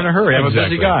food when you're in a hurry. I'm a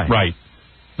busy guy. Right.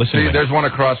 Listen, there's one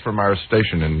across from our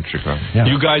station in Chicago. Yeah.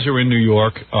 You guys are in New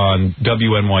York on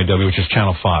WNYW, which is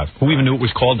Channel 5. Who even knew it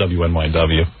was called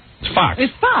WNYW? It's Fox.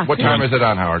 It's Fox. What time is it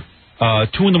on, Howard?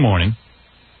 2 in the morning.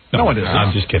 No, it isn't.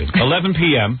 I'm just kidding. 11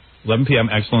 p.m. 11 p.m.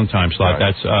 Excellent time slot.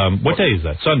 Right. That's what day is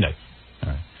that? Sunday. All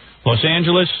right. Los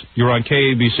Angeles, you're on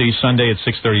KABC Sunday at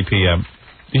 6:30 p.m.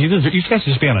 You guys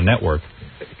just be on a network.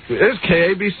 It is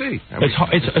KABC.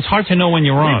 It's hard to know when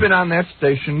you're on. We've been on that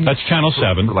station. That's Channel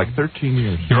 7 for like 13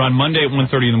 years. You're on Monday at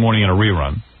 1:30 in the morning in a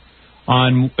rerun.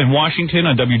 In Washington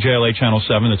on WJLA Channel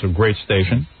 7. That's a great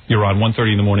station. You're on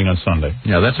 1:30 in the morning on Sunday.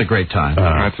 Yeah, that's a great time.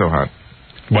 Not so hot.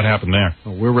 What happened there?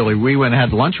 Well, we went and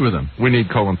had lunch with him. We need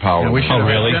Colin Powell. Yeah, we should have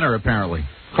had dinner, apparently.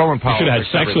 Colin Powell. We should have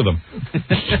had sex with him.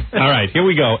 All right, here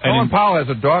we go. Colin Powell has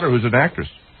a daughter who's an actress.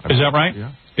 Is that right?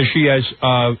 Yeah. Is she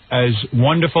as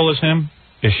wonderful as him?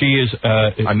 Is she as...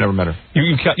 I've never met her.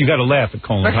 You got to laugh at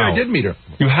Colin Powell. Actually, I did meet her.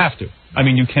 You have to. I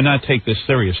mean, you cannot take this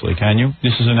seriously, can you?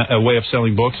 This is a way of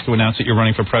selling books to announce that you're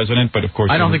running for president, but of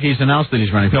course... I don't think he's announced that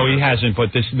he's running for president. No, he hasn't,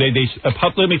 but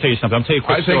let me tell you something. I'll tell you a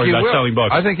quick story about selling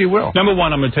books. I think he will. Number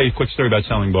one, I'm going to tell you a quick story about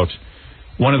selling books.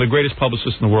 One of the greatest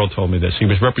publicists in the world told me this. He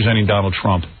was representing Donald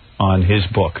Trump on his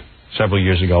book several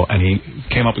years ago, and he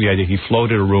came up with the idea. He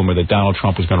floated a rumor that Donald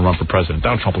Trump was going to run for president.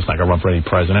 Donald Trump was not going to run for any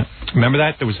president. Remember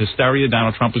that? There was hysteria.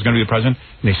 Donald Trump was going to be the president,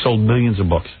 and they sold millions of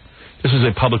books. This is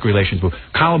a public relations book.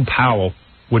 Colin Powell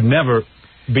would never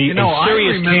be a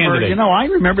serious candidate. I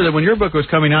remember that when your book was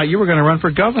coming out, you were going to run for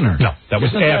governor. No, that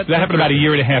happened about a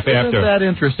year and a half after. Isn't that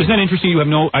interesting? Isn't that interesting? You have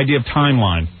no idea of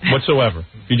timeline whatsoever.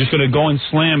 You're just going to go and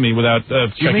slam me without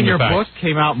checking you mean your book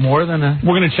came out more than a...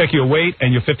 We're going to check your weight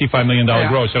and your $55 million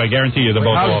gross, and I guarantee you they're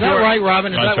both off. Is that right,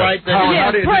 Robin? Is that right?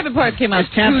 Yeah, Private Parts came out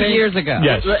 2 years ago.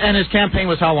 Yes. And his campaign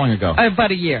was how long ago?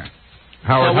 About a year.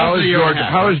 How is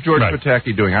George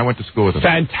Pataki doing? I went to school with him.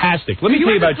 Fantastic. Let me tell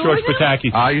you about George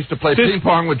Pataki. I used to play ping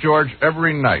pong with George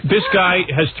every night. This guy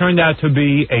has turned out to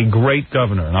be a great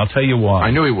governor, and I'll tell you why.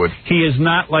 I knew he would. He is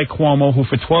not like Cuomo, who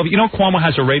for 12... You know, Cuomo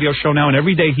has a radio show now, and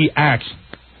every day he acts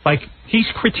like he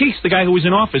critiques the guy who was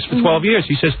in office for 12 years.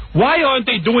 He says, why aren't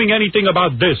they doing anything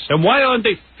about this? And why aren't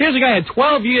they... Here's a guy who had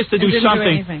 12 years to do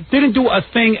something. Didn't do a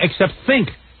thing except think.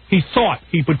 He thought.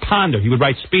 He would ponder. He would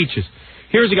write speeches.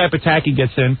 Here's a guy, Pataki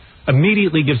gets in,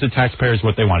 immediately gives the taxpayers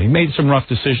what they want. He made some rough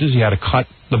decisions. He had to cut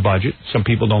the budget. Some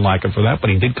people don't like him for that, but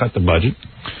he did cut the budget.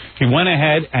 He went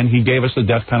ahead and he gave us the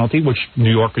death penalty, which New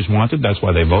Yorkers wanted. That's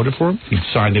why they voted for him. He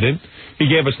signed it in. He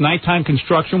gave us nighttime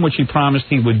construction, which he promised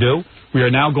he would do. We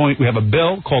have a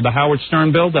bill called the Howard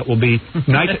Stern bill that will be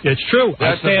night. It's true.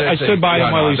 I stood by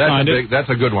him while he signed it. That's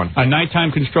a good one. A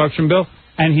nighttime construction bill.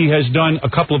 And he has done a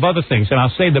couple of other things. And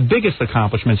I'll say the biggest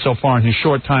accomplishment so far in his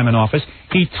short time in office,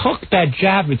 he took that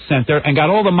Javits Center and got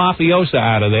all the mafiosa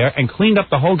out of there and cleaned up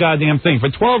the whole goddamn thing. For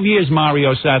 12 years,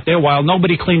 Mario sat there while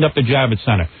nobody cleaned up the Javits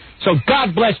Center. So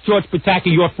God bless George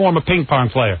Pataki, your former ping pong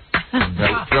player.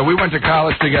 So we went to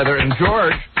college together, and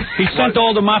George... He sent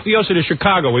all the mafiosa to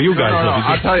Chicago, where you guys live.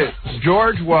 I'll tell you,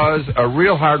 George was a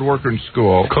real hard worker in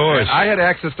school. Of course. I had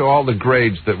access to all the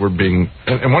grades that were being...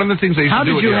 And one of the things I used to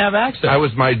do... How did you have access? I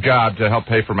was my job to help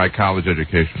pay for my college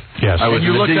education. Yes. And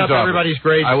you looked up everybody's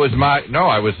grades? I was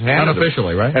handed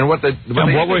unofficially, right? And what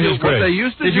were his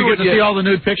grades? Did you get to see all the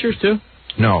nude pictures, too?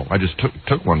 No, I just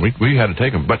took one. We had to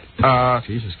take them, but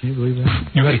Jesus, can you believe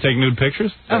that? You had to take nude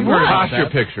pictures? Posture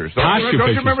pictures. Don't you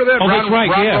remember that? Oh, that's right.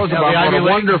 Ron Rosenbaum wrote a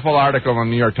wonderful article in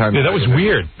the New York Times. Yeah, that was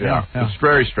weird. Yeah, it's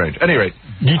very strange. Anyway,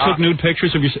 you took nude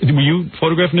pictures of your. Were you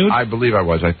photographed nude? I believe I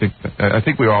was. I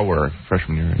think we all were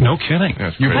freshman year. No kidding.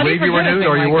 Yeah, you believe you were nude,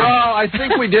 or you were? No, I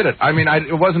think we did it. I mean,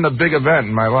 it wasn't a big event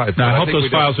in my life. Now, I hope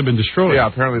those files have been destroyed. Yeah,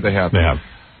 apparently they have. They have.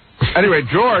 Anyway,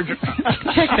 George.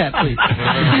 Check that, please.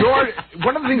 George,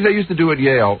 one of the things they used to do at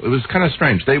Yale, it was kind of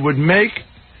strange. They would make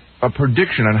a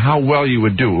prediction on how well you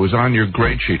would do. It was on your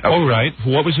grade sheet. Oh, right.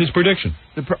 What was his prediction?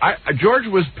 George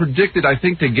was predicted, I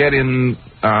think, to get in,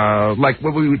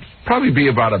 what would probably be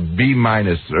about a B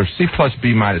minus or C plus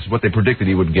B minus, what they predicted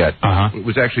he would get. It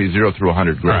was actually 0 through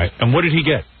 100 grades. Right. And what did he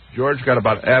get? George got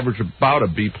about a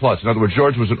B plus. In other words,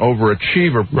 George was an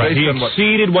overachiever. Right. He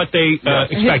exceeded what they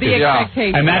expected.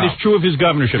 And that is true of his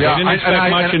governorship. They didn't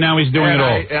expect much, and now he's doing it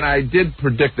all. And I did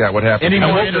predict that would happen. Any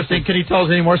more interesting? Can you tell us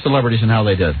any more celebrities and how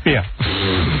they did? Yeah.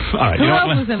 All right. Who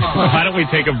else was involved? Why don't we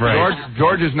take a break?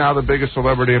 George is now the biggest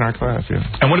celebrity in our class. Yeah.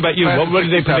 And what about you? What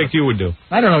did they predict you would do?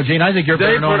 I don't know, Gene. I think you're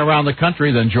better known around the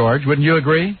country than George. Wouldn't you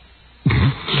agree?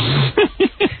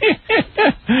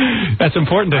 That's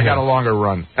important to him. I got a longer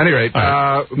run. Anyway,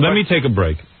 let me take a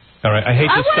break. All right, I hate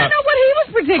to stop. I want to know what he was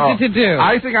predicted to do.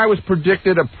 I think I was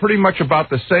predicted pretty much about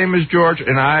the same as George,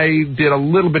 and I did a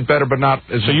little bit better, but not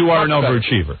as. So you are an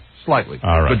overachiever. Slightly.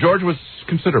 All right. But George was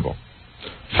considerable.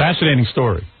 Fascinating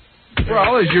story.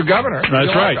 Well, as your governor.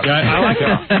 That's right. I like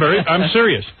it. I'm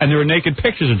serious. And there were naked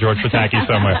pictures of George Pataki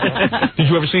somewhere. Did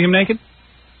you ever see him naked?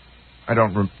 I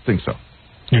don't think so.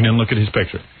 You didn't look at his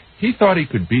picture? He thought he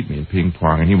could beat me in ping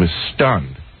pong, and he was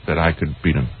stunned that I could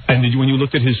beat him. And when you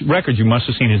looked at his records, you must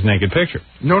have seen his naked picture.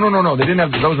 No. They didn't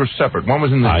have. Those were separate. One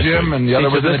was in the gym, and the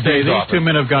other was in the day. These two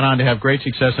men have gone on to have great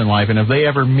success in life, and if they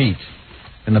ever meet,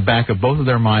 in the back of both of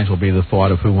their minds will be the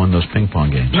thought of who won those ping pong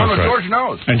games. No, George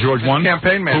knows. And George won?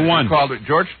 Campaign manager. Who won?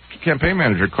 George, campaign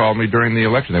manager, called me during the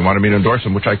election. They wanted me to endorse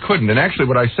him, which I couldn't. And actually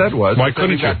what I said was... Why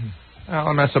couldn't you? Well,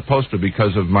 I'm not supposed to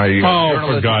because of my...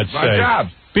 for God's sake. Job.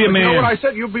 Be a man. You know what I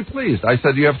said? You'll be pleased. I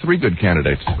said you have 3 good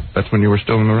candidates. That's when you were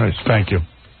still in the race. Thank you.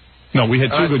 No, we had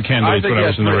 2 good candidates when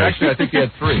I was in the race. Actually, I think you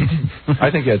had 3.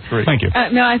 I think you had 3. Thank you.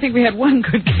 No, I think we had 1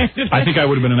 good candidate. I think I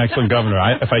would have been an excellent governor,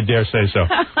 if I dare say so.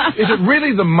 Is it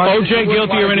really the money? O.J.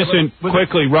 guilty or innocent?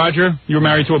 Quickly, Roger, you were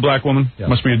married to a black woman? Yes.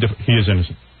 Must be a different... He is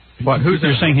innocent. What?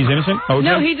 You're saying he's innocent? O.J.?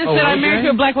 No, he just said I'm married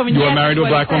to a black woman. You are married to a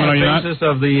black woman, are you not? On the basis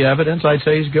of the evidence, I'd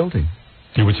say he's guilty.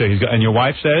 You would say he's... And your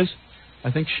wife says? I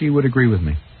think she would agree with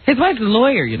me. His wife's a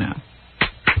lawyer, you know.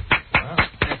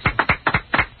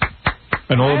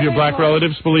 And all of your black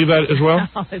relatives believe that as well?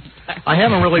 I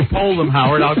haven't really polled them,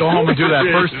 Howard. I'll go home and do that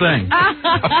first thing.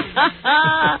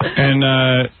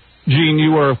 And, Gene,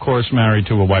 you were, of course, married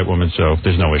to a white woman, so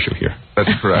there's no issue here. That's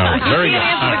correct. Very good.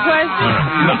 Answer the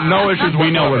question? No issues.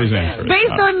 We know what his answer is.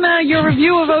 Based on your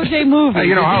review of O.J. movies.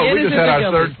 You know, Howard, we just had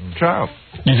our 3rd child.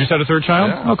 You just had a 3rd child?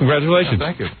 Yeah. Oh, congratulations. Yeah,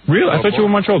 thank you. Really? I thought you were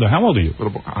much older. How old are you?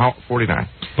 49.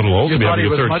 A little old to be having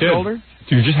your 3rd kid. Older?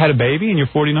 So you just had a baby and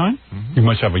you're 49? Mm-hmm. You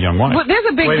must have a young wife. Well, there's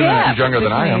a big gap. He's younger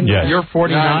than I am. Yes. You're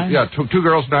 49? Yeah, 2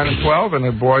 girls, 9 and 12, and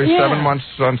a boy, 7 months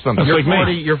on Sunday. That's like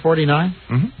me. You're 49?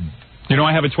 Mm-hmm. You know,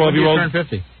 I have a 12-year-old. When did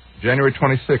you turn 50? January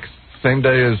 26th, same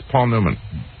day as Paul Newman.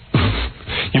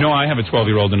 You know, I have a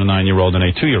 12-year-old and a 9-year-old and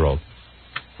a 2-year-old.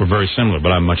 We're very similar,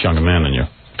 but I'm a much younger man than you.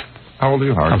 How old are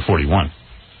you, Howard? I'm 41.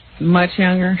 Much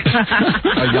younger.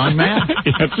 A young man?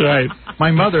 That's right.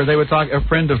 My mother, they would talk, a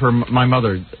friend of my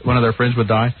mother, one of their friends would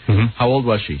die. Mm-hmm. How old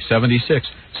was she? 76.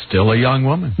 Still a young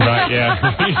woman. Right, yeah.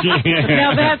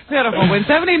 Now that's pitiful. When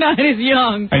 79 is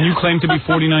young. And you claim to be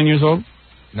 49 years old?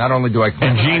 Not only do I claim...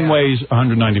 And Gene weighs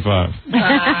 195.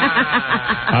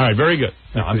 All right, very good.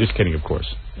 No, I'm just kidding, of course.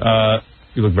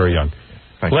 You look very young.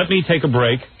 Let me take a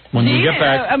break. When we get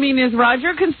back... is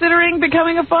Roger considering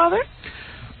becoming a father?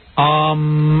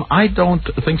 I don't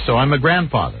think so. I'm a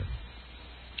grandfather.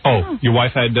 Oh, your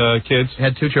wife had kids?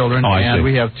 Had 2 children, and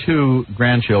we have 2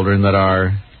 grandchildren that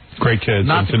are... Great kids.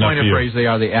 Not the point of praise, they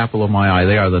are the apple of my eye.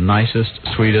 They are the nicest,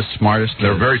 sweetest, smartest kids.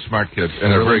 They're very smart kids,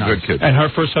 and they're very good kids. And her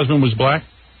first husband was black?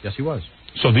 Yes, he was.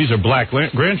 So these are black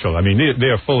grandchildren. I mean, they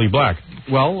are fully black.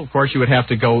 Well, of course, you would have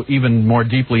to go even more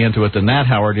deeply into it than that,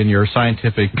 Howard, in your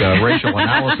scientific racial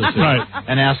analysis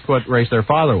and ask what race their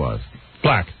father was.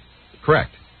 Black.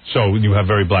 Correct. So you have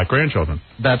very black grandchildren.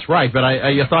 That's right, but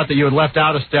you thought that you had left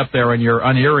out a step there in your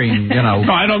unerring, no,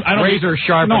 I don't razor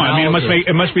sharp. No, analysis. I mean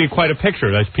it must be quite a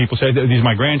picture. As people say, these are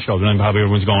my grandchildren, and probably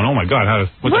everyone's going, "Oh my God,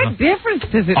 what difference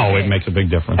does it make? Oh, it makes a big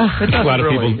difference. A lot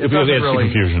of people, it adds to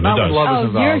confusion. Not it does. Love is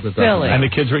involved, you're silly. And the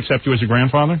kids accept you as a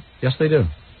grandfather? Yes, they do.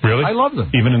 Really? I love them.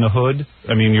 Even in the hood?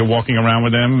 I mean, you're walking around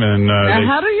with them, and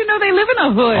how do you know they live in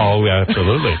a hood? Oh, yeah,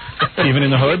 absolutely. Even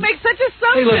in the hood? You make such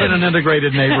assumptions. They live in an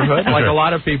integrated neighborhood, like a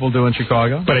lot of people do in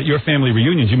Chicago. But at your family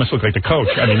reunions, you must look like the coach.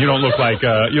 I mean, you don't look like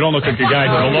a guy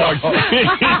who belongs.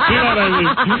 You know what I mean?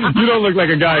 You don't look like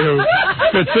a guy who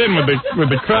fits in with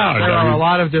the crowd. There are a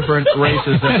lot of different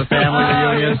races at the family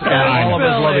reunions, and all of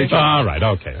us love each other. All right,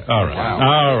 okay, all right,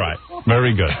 all right.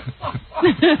 Very good.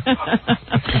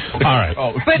 All right.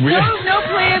 But no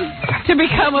plans to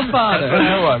become a father.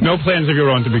 No plans of your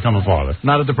own to become a father.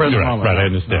 Not at the present moment. Right, I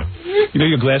understand. You know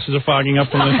your glasses are fogging up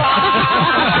from this?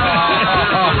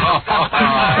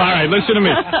 All right, listen to me.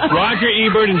 Roger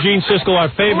Ebert and Gene Siskel, our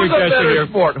favorite guests are here.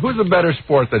 Who's a better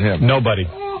sport than him? Nobody.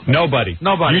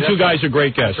 You two guys are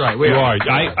great guests. That's right. You are.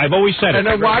 I've always said it. And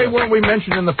then why weren't we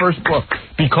mentioned in the first book?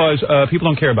 Because people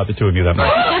don't care about the two of you that much.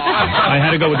 I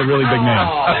had to go with a really big name.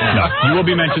 No, you will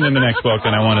be mentioned in the next book,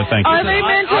 and I want to thank you. Are they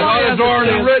mentioned? It's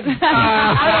already written.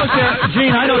 I don't care,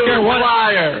 Gene. I don't care what.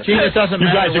 Gene, it doesn't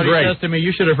matter what he says to me.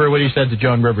 You should have heard what he said to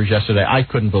Joan Rivers yesterday. I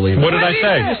couldn't believe it. What did I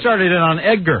say? You started in on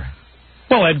Edgar.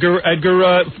 Well,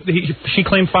 she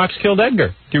claimed Fox killed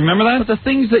Edgar. Do you remember that? But the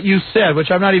things that you said, which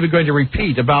I'm not even going to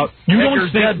repeat, about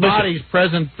Edgar's dead bodies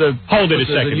present hold it a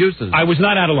second. Uses. I was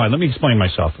not out of line. Let me explain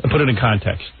myself and put it in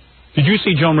context. Did you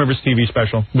see Joan Rivers' TV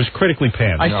special? It was critically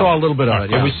panned. I saw a little bit of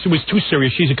it. Yeah. It was too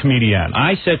serious. She's a comedian.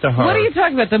 I said to her... What are you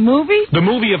talking about, the movie? The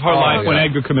movie of her life when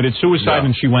Edgar committed suicide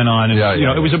and she went on. And,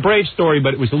 it was a brave story,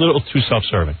 but it was a little too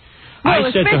self-serving. Well,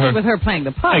 especially with her playing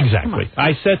the part. Exactly.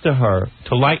 I said to her,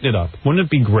 to lighten it up, wouldn't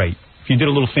it be great if you did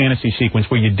a little fantasy sequence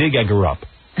where you dig Edgar up,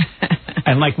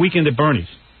 and like Weekend at Bernie's,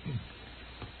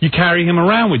 you carry him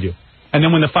around with you, and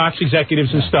then when the Fox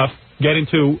executives and stuff get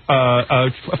into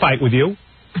a fight with you,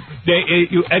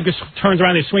 Edgar turns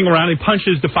around, they swing around, and he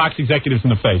punches the Fox executives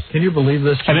in the face. Can you believe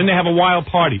this? And then they have a wild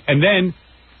party, and then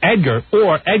Edgar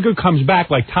comes back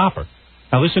like Topper.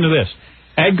 Now listen to this.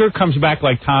 Edgar comes back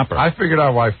like Topper. I figured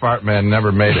out why Fart Man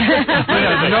never made it.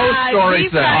 No story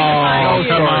set. Oh,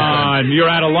 come on. You're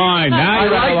out of line. Now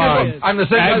you're out of line. I'm the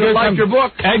same guy that liked your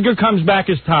book. Edgar comes back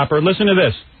as Topper. Listen to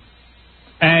this.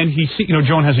 And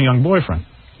Joan has a young boyfriend.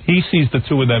 He sees the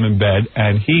two of them in bed,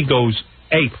 and he goes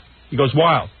ape. He goes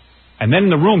wild. And then in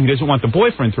the room, he doesn't want the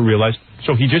boyfriend to realize,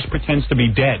 so he just pretends to be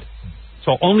dead.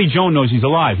 So only Joan knows he's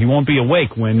alive. He won't be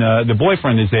awake when the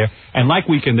boyfriend is there. And like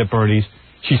Weekend at Bernie's,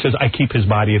 she says, I keep his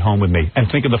body at home with me. And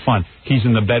think of the fun. He's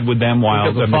in the bed with them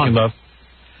while they're making love.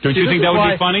 Don't you think that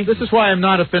would be funny? This is why I'm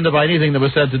not offended by anything that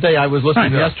was said today. I was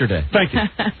listening yesterday. Thank you.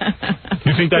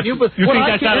 You think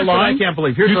that's out of line? I can't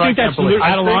believe. Here's you think that's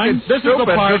out of line? This is the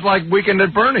part just like Weekend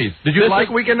at Bernie's. Did you like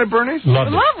Weekend at Bernie's?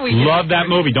 Love that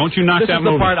movie. Don't you knock that movie?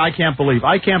 This is the part I can't believe.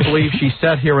 I can't believe she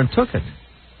sat here and took it.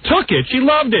 Took it. She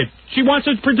loved it. She wants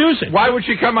to produce it. Why would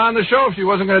she come on the show if she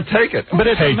wasn't going to take it? But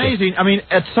it's amazing. I mean,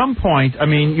 at some point,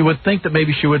 you would think that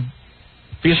maybe she would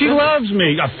be She loves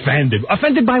me. Offended.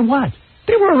 Offended by what?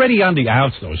 They were already on the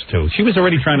outs, those two. She was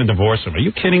already trying to divorce him. Are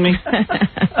you kidding me?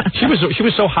 She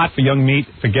was so hot for young meat,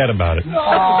 forget about it.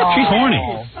 Oh. She's horny.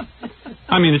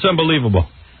 I mean, it's unbelievable.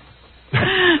 Do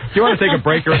you want to take a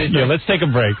break or anything? Yeah, let's take a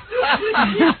break.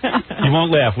 You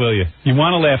won't laugh, will you? You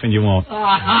want to laugh and you won't. No.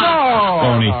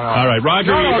 Phony. All right,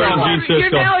 Roger Ebert and Gene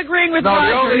Siskel. You're now agreeing with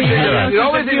Roger. The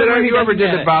only thing that you ever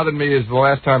did that bothered me is the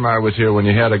last time I was here when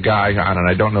you had a guy on, and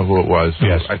I don't know who it was.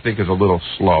 Yes. I think is a little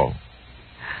slow.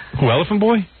 Who, Elephant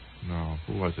Boy? No,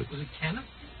 who was it? Was it Kenneth?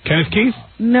 Kenneth Keith?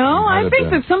 No, I think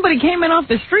that somebody came in off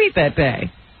the street that day.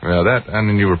 Yeah, and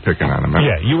then you were picking on him.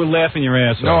 Yeah, you were laughing your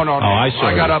ass off. No. Oh,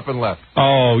 I got up and left.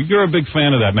 Oh, you're a big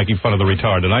fan of that, making fun of the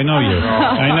retarded. I know you.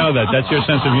 I know that. That's your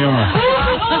sense of humor.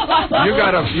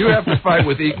 You have to fight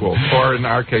with equals, or in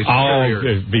our case,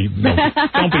 superiors.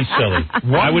 Don't be silly.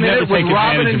 I would never take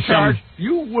advantage of some...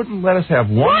 You wouldn't let us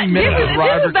have 1 minute with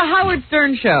Robert. This is the Howard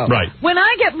Stern show. Right. When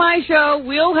I get my show,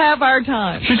 we'll have our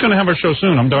time. She's going to have her show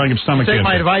soon. I'm dying of stomach cancer. Take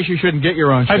my advice, you shouldn't get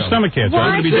your own show. I have stomach cancer.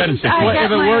 I'm going to be dead in 6 months.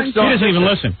 If it works, he doesn't even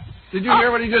listen. Did you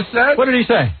hear what he just said? What did he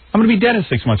say? I'm going to be dead in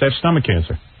 6 months. I have stomach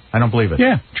cancer. I don't believe it.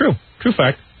 Yeah, true. True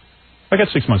fact. I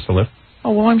got 6 months to live.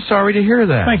 Oh, well, I'm sorry to hear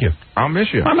that. Thank you. I'll miss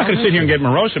you. I'm not going to sit here and get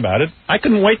morose about it. I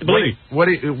couldn't wait to believe. What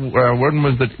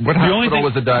hospital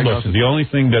was the diagnosis? Listen, the only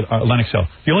thing that Lennox Hill.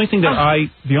 The only thing that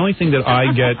I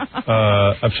get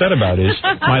upset about is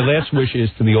my last wish is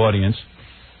to the audience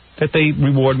that they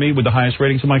reward me with the highest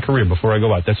ratings of my career before I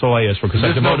go out. That's all I ask for. Is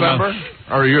this November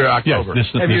or you're October?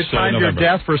 Yes, have you timed your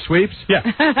death for sweeps? Yeah,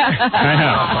 I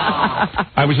have.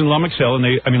 I was in Lennox Hill,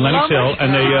 and Lennox Hill,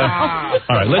 and they.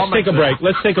 All right, let's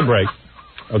take a break.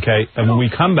 Okay, and when we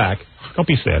come back, don't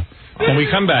be sad. When we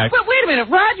come back. But wait wait a minute.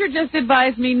 Roger just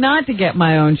advised me not to get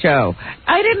my own show.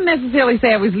 I didn't necessarily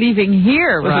say I was leaving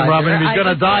here, Listen, Roger. Robin, if he's going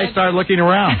to die, start looking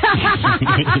around.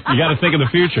 You got to think of the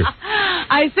future.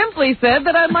 I simply said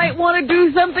that I might want to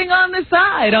do something on the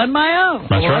side, on my own.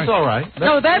 That's right. That's all right.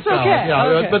 That's okay. Yeah,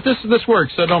 okay. But this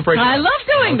works, so don't break it. I love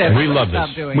doing this. We love this.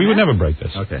 We would never break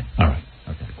this. Okay. All right.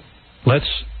 Okay.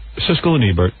 Siskel and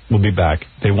Ebert will be back.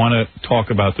 They want to talk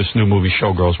about this new movie,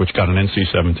 Showgirls, which got an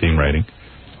NC-17 rating.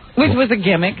 Which was a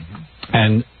gimmick.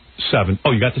 And 7.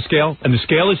 Oh, you got the scale? And the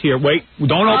scale is here. Wait,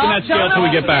 don't open that scale till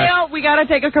we get back. We got to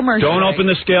take a commercial. Don't open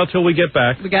the scale till we get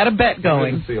back. We got a bet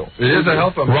going. It is a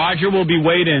help. Roger will be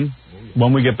weighed in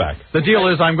when we get back. The deal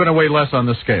is I'm going to weigh less on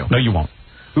the scale. No, you won't.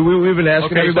 We've been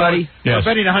asking everybody. So we're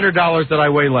betting $100 that I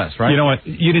weigh less, right? You know what?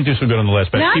 You didn't do so good on the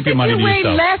last bet. Not Keep your money to yourself. Not that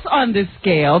you weigh less on the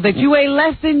scale, that you weigh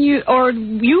less than you, or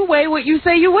you weigh what you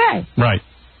say you weigh. Right.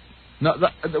 No,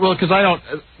 well, because I don't.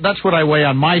 That's what I weigh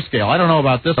on my scale. I don't know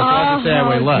about this. I just say I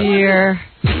weigh less. Dear.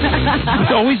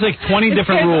 It's always like 20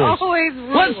 different rules. Always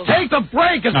rules. Let's take the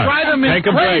break. It's driving me crazy. Take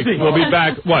a break. We'll be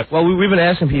back. What? Well, we've been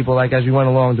asking people, like, as we went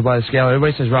along to buy the scale.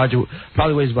 Everybody says Roger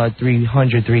probably weighs about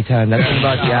 300, 310. That's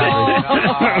about the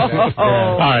average.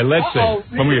 All right, let's see.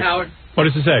 What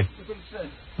does it say?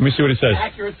 Let me see what it says.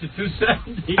 Accurate to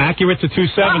 270. Accurate to 270.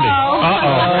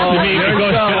 Uh-oh. You mean it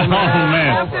goes oh,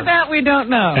 man. After that, we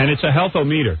don't know. And it's a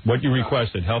healthometer. What you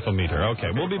requested, healthometer. Okay,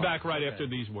 we'll be back right after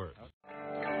these words.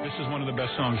 This is one of the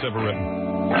best songs ever written.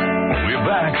 We're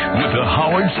back with the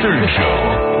Howard Stern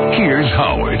Show. Here's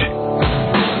Howard. Oh,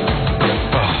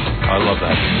 I love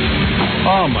that.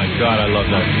 Oh, my God, I love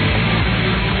that.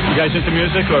 You guys into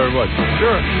music or what?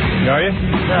 Sure. Are you?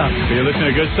 Yeah. Do you listen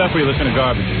to good stuff or you listen to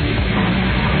garbage?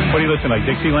 What do you listen to, like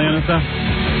Dixieland and stuff?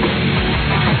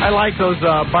 I like those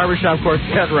barbershop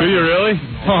quartet records. Do you really?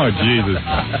 Oh, Jesus.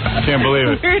 Can't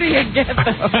believe it. Where do you get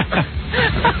those?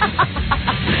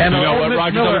 And you know what,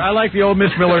 Roger? I like the old Miss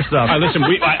Miller stuff. Listen,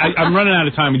 I'm running out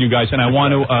of time with you guys, and I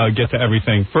want to get to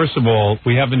everything. First of all,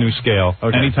 we have the new scale.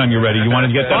 Okay. Anytime you're ready. You want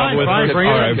to get that over with? Fine,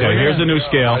 all right, okay. Here's the new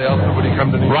scale.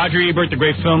 Roger Ebert, the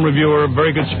great film reviewer,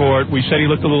 very good sport. We said he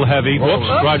looked a little heavy. Whoops.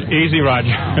 Roger, easy,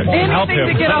 Roger. Help him.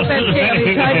 To get off that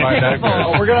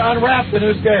scale. We're going to unwrap the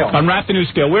new scale. Unwrap the new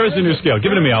scale. Where is the new scale?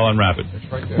 Give it to me. I'll unwrap it.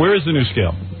 Where is the new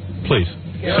scale? Please.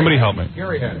 Somebody help me.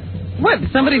 What?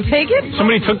 Somebody take it?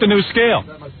 Somebody took the new scale.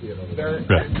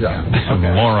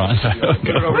 Morons.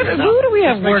 Who do we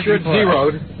have working for?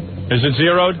 Zeroed. Is it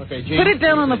zeroed? Okay, Put it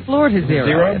down on the floor to zero.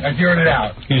 Zeroed? I zeroed it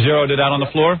out. You zeroed it out on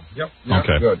the floor? Yep.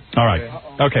 Okay. Good. All right.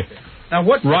 Okay. Now,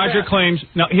 what? Roger claims...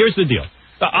 Now, here's the deal.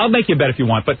 I'll make you a bet if you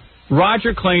want, but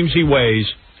Roger claims he weighs...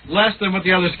 Less than what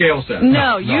the other scale said.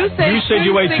 No, you said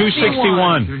you weigh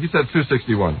 261. He said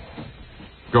 261.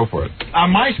 Go for it.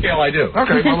 On my scale, I do.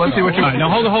 Okay, well, let's see what you... All right,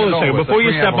 now, hold on a second. Before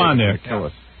you step on there...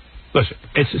 Listen,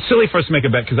 it's silly for us to make a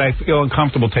bet because I feel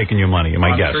uncomfortable taking your money,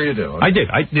 my guess. I'm sure you do. I did.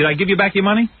 Did I give you back your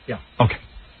money? Yeah. Okay.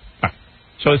 All right.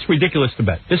 So it's ridiculous to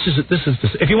bet. This is.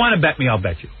 If you want to bet me, I'll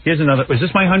bet you. Here's another. Is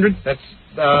this my 100? That's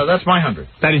my 100.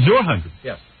 That is your 100.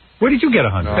 Yes. Where did you get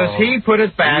 100? Because he put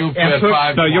it back and took...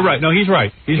 No, you're right. No, he's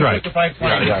right. He's right.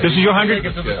 This is your 100?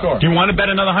 Do you want to bet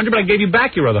another 100? But I gave you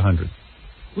back your other 100.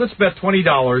 Let's bet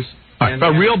 $20. All right,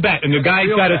 a real bet, and the guy's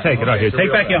got to take it. All right, here,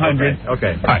 take back your 100.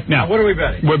 Okay. All right, now, what are we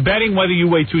betting? We're betting whether you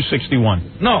weigh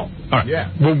 261. No. All right. Yeah.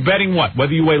 We're betting what?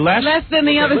 Whether you weigh less? Less than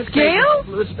the other scale?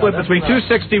 Let's split between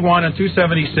 261 and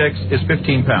 276 is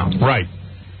 15 pounds. Right.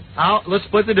 Let's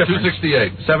split the difference.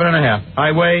 268. 7.5.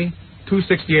 I weigh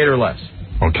 268 or less.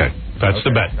 Okay. That's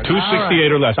the bet. 268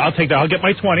 or less. I'll take that. I'll get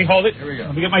my 20. Hold it. Here we go.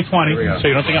 Let me get my 20. So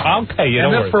you don't think I'll pay you. And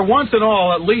then for once and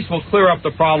all, at least we'll clear up the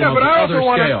problem of the other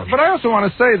scale. But I also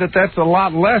want to say that that's a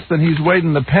lot less than he's weighed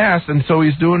in the past, and so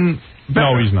he's doing better.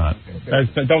 No, he's not.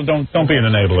 Don't be an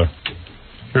enabler.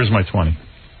 Here's my 20.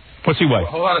 What's he weigh?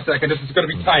 Hold on a second. This is going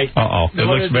to be tight. Uh-oh. It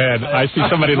looks bad. I see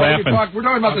somebody laughing. We're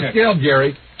talking about the scale,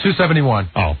 Gary. 271.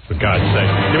 Oh, for God's sake.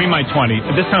 Give me my 20.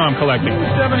 This time I'm collecting.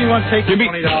 271, take Give me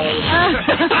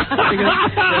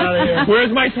 $20.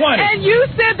 Where's my 20? And you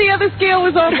said the other scale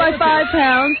was off by 5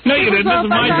 pounds. No, you didn't. This is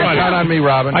my 20. Not on me,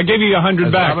 Robin. I gave you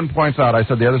 100 back. Robin points out, I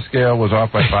said the other scale was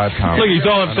off by 5 pounds. Look, he's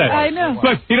all upset. I know.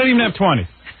 Look, he don't even have 20.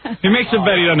 He makes a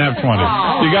bet he doesn't have 20.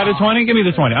 You got a 20? Give me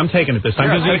the 20. I'm taking it this time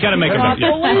because you got to make a bet. I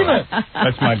can't believe it.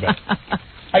 That's my bet.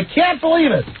 I can't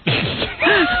believe it.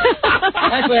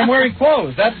 Actually, I'm wearing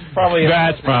clothes. That's probably it.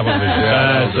 That's probably it.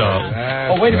 That's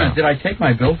all. Oh, wait a minute. Did I take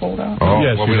my billfold out? Oh,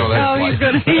 yes, well, we know that. Oh, he's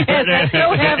going to... That's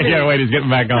so heavy. Yeah, wait, he's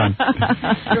getting back on.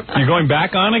 You going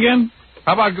back on again?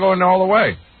 How about going all the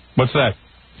way? What's that?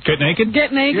 Get naked?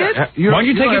 Get naked? Yeah, Why don't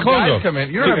you take your clothes off?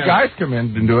 You don't have guys come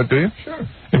in and do it, do you? Sure.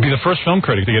 It'd be the first film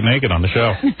critic to get naked on the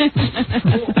show.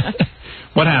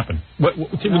 What happened? Would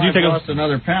you take lost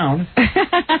another pound.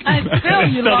 Still,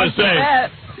 you lost the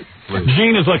bet.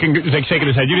 Gene is shaking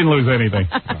his head. You didn't lose anything.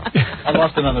 I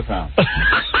lost another pound.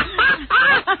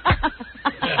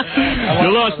 You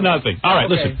lost nothing. All right,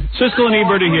 listen. Siskel and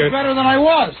Ebert are here. Better than I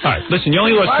was. All right, listen. You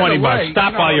only lost $20.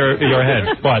 Stop by your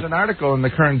head. There's an article in the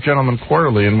Current Gentleman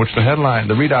Quarterly in which the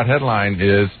readout headline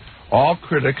is "All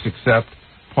critics except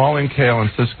Pauline Kael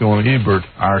and Siskel and Ebert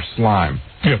are slime."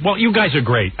 Yeah, well, you guys are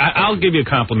great. I'll give you a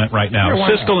compliment right now.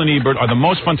 Siskel and Ebert are the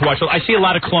most fun to watch. I see a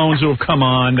lot of clones who have come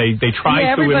on. They try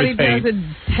to imitate. Everybody does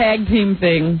a tag team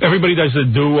thing. Everybody does a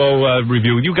duo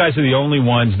review. You guys are the only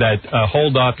ones that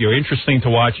hold up. You're interesting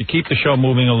to watch. You keep the show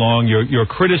moving along. Your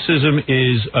criticism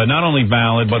is not only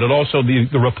valid, but it also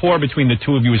the rapport between the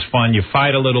two of you is fun. You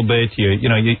fight a little bit.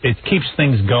 It keeps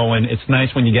things going. It's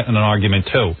nice when you get in an argument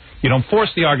too. You don't force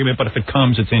the argument, but if it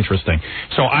comes, it's interesting.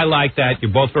 So I like that.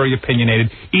 You're both very opinionated.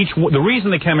 The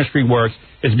reason the chemistry works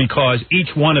is because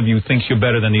each one of you thinks you're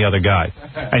better than the other guy.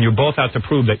 And you're both out to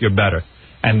prove that you're better.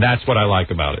 And that's what I like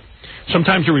about it.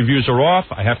 Sometimes your reviews are off.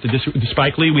 I have to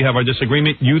Spike Lee, we have our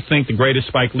disagreement. You think the greatest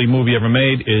Spike Lee movie ever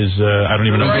made is, I don't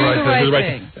even know. The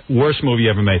Right Thing. Worst movie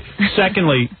ever made.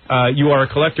 Secondly, you are a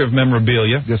collector of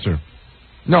memorabilia. Yes, sir.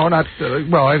 No, not...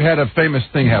 well, I've had a famous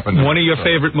thing happen. One of your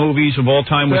favorite movies of all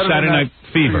time was Saturday Night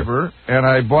Fever. And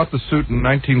I bought the suit in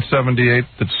 1978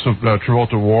 that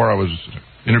Travolta wore. I was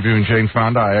interviewing Jane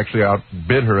Fonda. I actually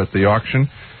outbid her at the auction,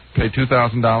 paid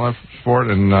 $2,000 for it,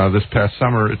 and this past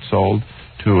summer it sold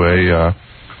to a...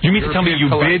 You mean to tell me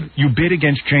you bid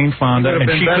against Jane Fonda? You would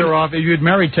have been better off if you had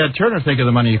married Ted Turner. Think of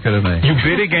the money you could have made. You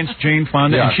bid against Jane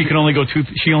Fonda, and she could only go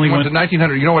she only went to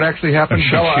 1900. You know what actually happened?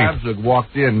 Bella Abzug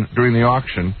walked in during the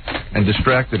auction and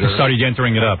distracted her. Started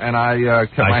entering it up. And I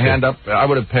kept my hand up. I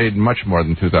would have paid much more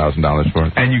than $2,000 for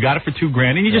it. And you got it for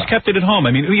 $2,000, and you just kept it at home.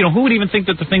 I mean, who would even think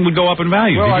that the thing would go up in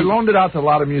value? Well, I loaned it out to a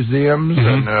lot of museums,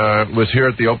 and was here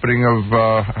at the opening of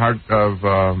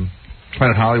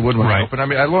Planet Hollywood when it opened. I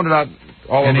mean, I loaned it out.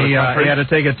 And he had to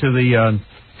take it to the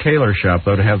tailor shop,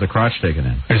 though, to have the crotch taken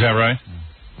in. Is that right?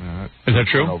 Is that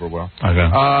true? Over well. Okay.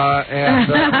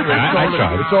 And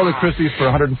it sold at Christie's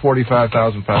for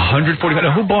 $145,000.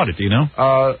 $145,000. Who bought it? Do you know?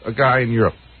 A guy in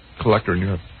Europe, collector in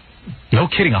Europe. No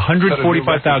kidding.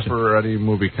 $145,000 for any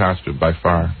movie costume by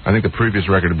far. I think the previous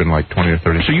record had been like 20 or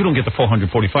 30. So you don't get the full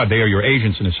 $145,000. They are your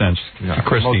agents in a sense,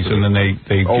 Christie's, and then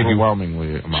they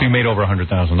overwhelmingly. Give you, so you made over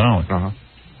 $100,000.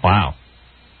 Wow.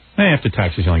 After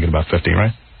taxes, you only get about $50,000,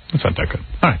 right? That's not that good.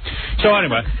 All right. So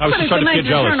anyway, I was just starting to get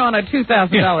jealous. Return on a $2,000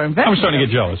 investment. I was starting to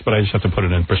get jealous, but I just have to put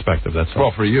it in perspective. That's all.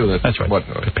 Well, for you, that's right. What,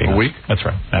 a week? That's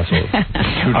right. Absolutely.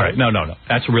 All right. No.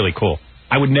 That's really cool.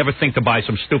 I would never think to buy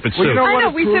some stupid suit. I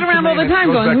know. We sit around all the time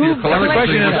going, who? The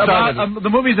question is about the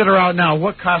movies that are out now.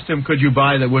 What costume could you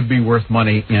buy that would be worth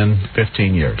money in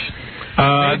 15 years?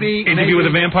 Maybe Interview with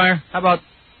a Vampire. How about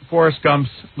Forrest Gump's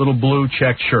little blue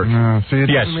checked shirt? See, it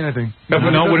doesn't mean anything.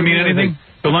 No, wouldn't mean anything.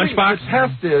 The lunchbox?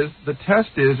 The test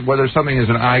is whether something is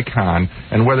an icon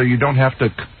and whether you don't have to.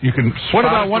 You can. What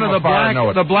about one of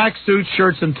the black suits,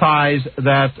 shirts, and ties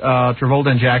that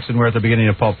Travolta and Jackson wear at the beginning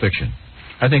of Pulp Fiction?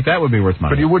 I think that would be worth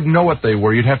money. But you wouldn't know what they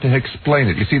were. You'd have to explain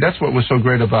it. You see, that's what was so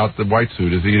great about the white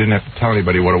suit is that you didn't have to tell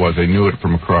anybody what it was. They knew it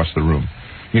from across the room.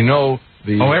 You know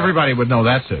the. Oh, everybody would know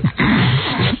that suit.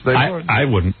 Yes, they would. I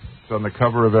wouldn't. On the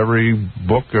cover of every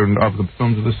book of the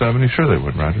films of the 70s? Sure they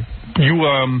would, Roger.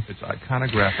 It's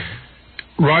iconographic.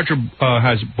 Roger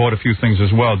has bought a few things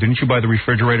as well. Didn't you buy the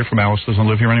refrigerator from Alice Doesn't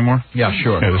Live Here Anymore? Yeah,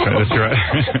 sure. Yeah, that's right.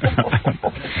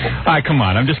 All right, come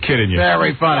on. I'm just kidding you.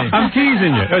 Very funny. I'm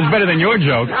teasing you. It's better than your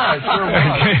joke. Yeah, it sure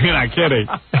was. You're not kidding.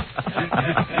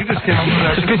 You just came up with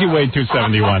that. Just because you weighed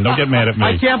 271. Don't get mad at me.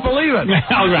 I can't believe it.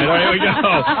 All right, here we go.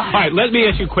 All right, let me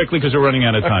ask you quickly because we're running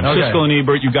out of time. Okay. Siskel and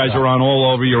Ebert, you guys are on all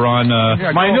over. You're on...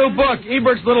 my new book,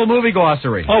 Ebert's Little Movie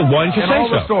Glossary. Oh, why didn't you say all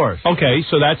the stores. Okay,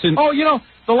 so that's in... Oh,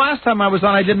 the last time I was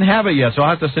on, I didn't have it yet, so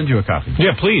I'll have to send you a copy.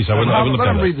 Yeah, please. I would love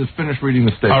to finish reading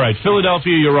the station. All right,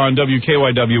 Philadelphia, you're on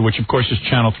WKYW, which, of course, is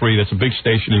Channel 3. That's a big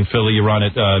station in Philly. You're on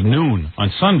at noon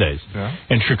on Sundays. Yeah.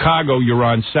 In Chicago, you're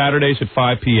on Saturdays at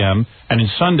 5 p.m. and in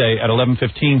Sunday at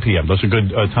 11:15 p.m. Those are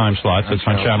good time slots. That's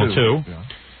on Channel 2. Yeah.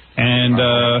 And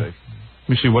let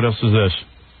me see, what else is this?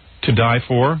 To Die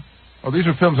For? Oh, these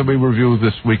are films that we review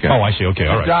this weekend. Oh, I see. Okay,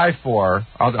 all right. To Die For,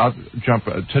 I'll jump.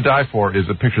 To Die For is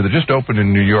a picture that just opened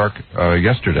in New York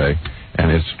yesterday,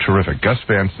 and it's terrific. Gus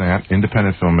Van Sant,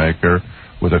 independent filmmaker,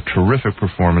 with a terrific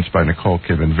performance by Nicole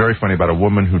Kidman. Very funny, about a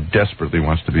woman who desperately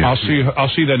wants to be. I'll see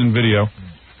that in video.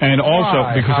 And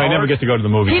also, because I never get to go to the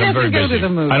movies. He I'm very doesn't go busy. to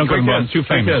the movies. I don't go to the movies. I'm too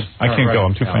famous. I can't go.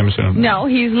 I'm too famous. No,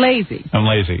 he's lazy. I'm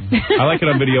lazy. I like it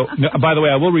on video. By the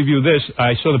way, I will review this.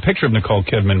 I saw the picture of Nicole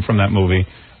Kidman from that movie.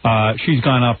 She's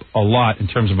gone up a lot in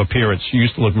terms of appearance. She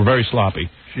used to look very sloppy.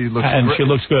 She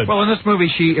looks good. Well, in this movie,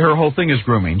 her whole thing is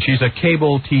grooming. She's a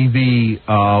cable TV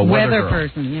weather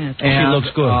person, yes. And she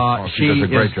looks good. She does a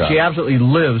great job. She absolutely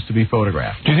lives to be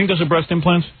photographed. Do you think those are breast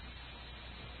implants?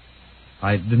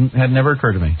 Had never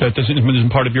occurred to me. That isn't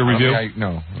part of your review?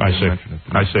 No. I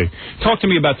see. Talk to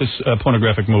me about this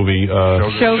pornographic movie,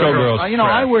 Showgirls.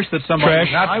 I wish that somebody...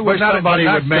 Trash? I wish somebody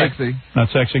would make... Sexy. Not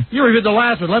sexy? You reviewed the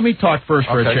last one. Let me talk first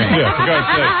for a change. Yeah, for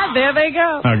God's sake. There they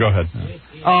go. Go ahead.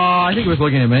 I think he was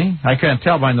looking at me. I can't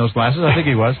tell by those glasses. I think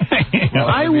he was. Well,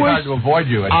 I wish... hard to avoid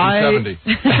you at 270.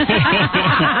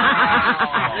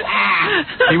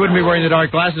 He wouldn't be wearing the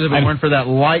dark glasses if it weren't for that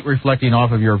light reflecting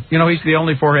off of your... he's the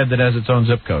only forehead that has its own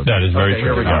zip code. That is very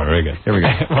true. Here we go. Very good. Here we go.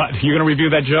 What, you going to review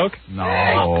that joke?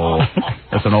 No.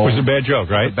 That's an old... It was a bad joke,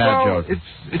 right? It's a bad joke.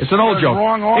 It's an old joke.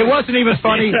 It wasn't even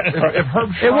funny. If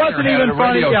Herb it wasn't even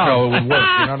funny. Show, it would work.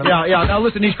 You know what I mean? Yeah. Now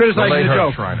listen, he's criticizing the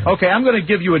joke. Okay, I'm going to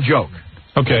give you a joke.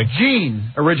 Okay.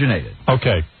 Gene originated.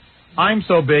 Okay. I'm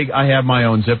so big, I have my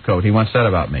own zip code. He once said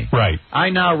about me. Right. I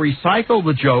now recycle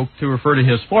the joke to refer to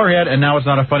his forehead, and now it's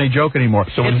not a funny joke anymore.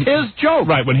 So it's his joke.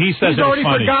 Right, when he says he's already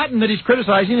forgotten that he's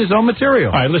criticizing his own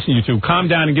material. All right, listen, you two. Calm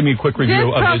down and give me a quick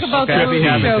review of this. About the movie.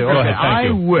 Go ahead, thank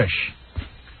you.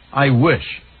 I wish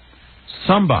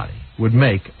somebody would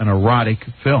make an erotic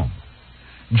film.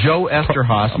 Joe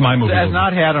Esterhaus has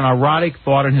not had an erotic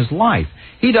thought in his life.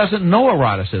 He doesn't know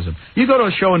eroticism. You go to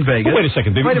a show in Vegas. Wait a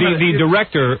second. The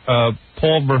director,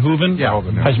 Paul Verhoeven,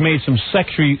 has made some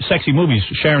sexy movies.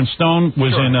 Sharon Stone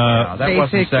was in... that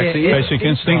wasn't sexy. Basic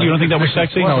Instinct. You don't think that was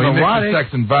sexy? No, he mixes sex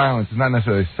and violence. It's not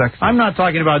necessarily sexy. I'm not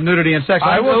talking about nudity and sex.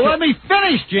 Let me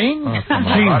finish, Gene.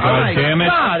 Gene, God damn it.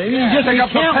 God, you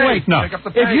can't wait. No.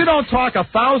 If you don't talk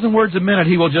 1,000 words a minute,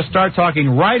 he will just start talking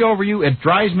right over you. It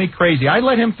drives me crazy. I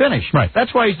let him finish. Right.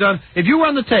 That's why he's done... If you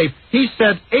run the tape, he's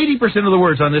said 80% of the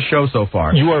words on this show so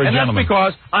far. You are a gentleman. And that's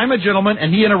because I'm a gentleman,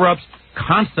 and he interrupts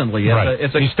constantly. He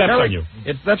steps on you.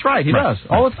 That's right. He does.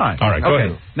 All the time. All right, go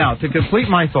ahead. Now, to complete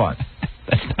my thought.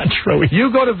 That's not true.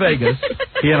 You go to Vegas.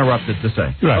 He interrupted to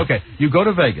say. Right. Okay, you go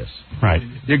to Vegas. Right.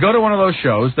 You go to one of those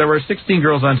shows. There were 16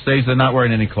 girls on stage that are not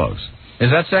wearing any clothes.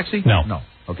 Is that sexy? No. No.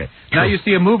 Okay. Now you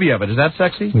see a movie of it. Is that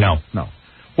sexy? No. No.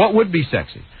 What would be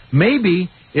sexy? Maybe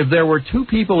if there were two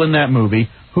people in that movie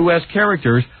who, as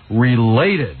characters,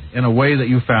 related in a way that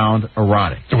you found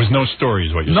erotic. There was no story,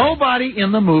 is what you're saying. Nobody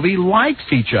in the movie likes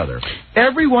each other.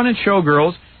 Everyone in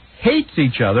Showgirls hates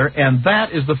each other, and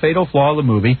that is the fatal flaw of the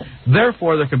movie.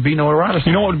 Therefore, there can be no eroticism.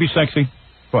 You know what would be sexy?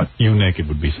 What? You naked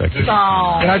would be sexy.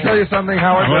 Oh. Can I tell you something,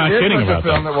 Howard? I'm not kidding about a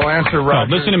film that will answer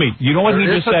Roger. No, listen to me. You know what he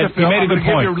just said? He made a good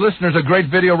point. I'm going to give your listeners a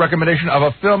great video recommendation of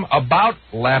a film about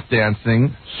lap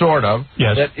dancing, sort of,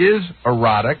 that is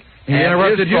erotic. He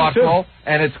interrupted you, thoughtful,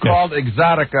 and it's called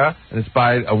Exotica, and it's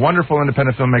by a wonderful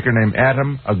independent filmmaker named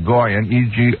Adam Egoyan,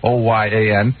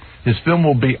 Egoyan. His film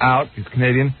will be out. He's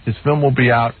Canadian. His film will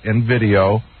be out in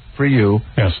video for you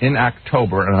in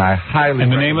October, and I highly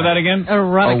recommend. And the name of that again?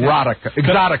 Erotica.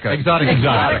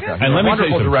 Exotica. And let me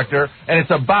wonderful director, and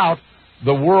it's about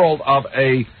the world of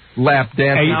a lap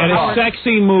dancing. And a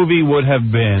sexy movie would have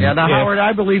been. Yeah, now, Howard,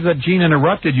 I believe that Gene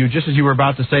interrupted you just as you were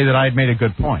about to say that I had made a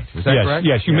good point. Is that correct?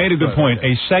 Yes, you made a good point.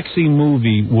 A sexy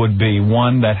movie would be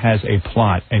one that has a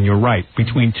plot, and you're right,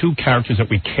 between two characters that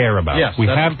we care about. Yes, we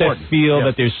have to feel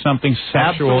that there's something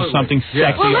sexual, something sexy,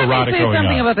 erotic going on. Well, let me say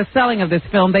something about the selling of this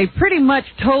film. They pretty much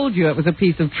told you it was a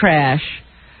piece of trash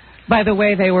by the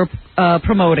way they were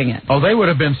promoting it. Oh, they would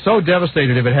have been so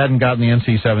devastated if it hadn't gotten the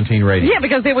NC-17 rating. Yeah,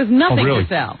 because there was nothing to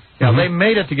sell. Yeah, they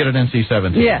made it to get an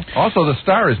NC-17. Yeah. Also, the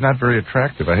star is not very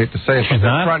attractive. I hate to say it. She's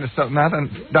not? Trying to sell, not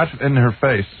in her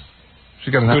face.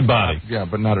 She's got a good body. Yeah,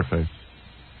 but not her face.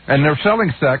 And they're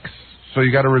selling sex, so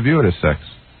you got to review it as sex.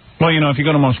 Well, you know, if you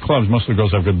go to most clubs, most of the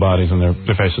girls have good bodies and their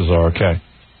faces are okay.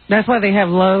 That's why they have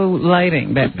low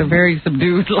lighting, the very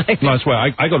subdued lighting. No, that's why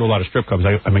I go to a lot of strip clubs.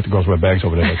 I make the girls wear bags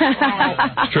over their heads.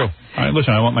 It's true. All right,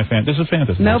 listen, I want my this is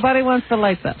fantasy. Nobody wants the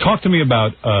lights up. Talk to me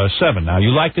about Seven. Now, you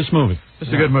like this movie?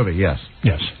 It's a good movie, yes.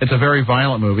 Yes. It's a very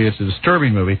violent movie. It's a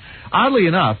disturbing movie. Oddly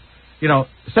enough, you know,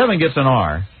 Seven gets an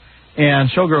R, and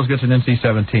Showgirls gets an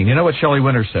NC-17. You know what Shelley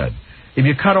Winters said? If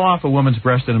you cut off a woman's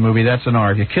breast in a movie, that's an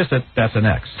R. If you kiss it, that's an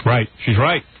X. Right. She's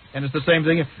right. And it's the same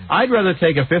thing. I'd rather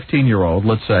take a 15-year-old,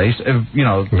 let's say, you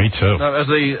know, me too, as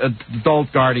the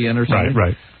adult guardian or something.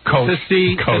 Right. To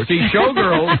see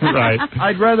Showgirls. Right.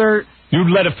 I'd rather You'd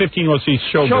let a 15-year-old see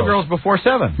Showgirls. Showgirls before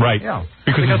 7. Right. Yeah.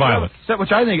 Because it's violent.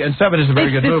 Which I think, and 7 is a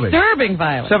very good movie. It's disturbing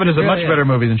violent. 7 is a much better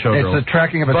movie than Showgirls. It's a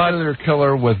tracking of a serial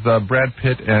killer with Brad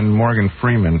Pitt and Morgan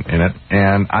Freeman in it,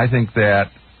 and I think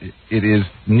that it is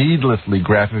needlessly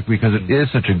graphic because it is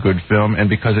such a good film, and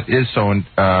because it is so.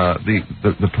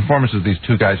 The performances of these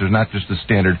two guys are not just the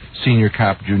standard senior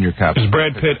cop, junior cop. Is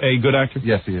Brad Pitt a good actor?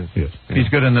 Yes, he is. Yes. He's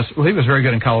good in this. Well, he was very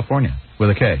good in California with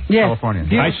a K. Yes. California.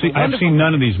 I've seen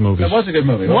none of these movies. That was a good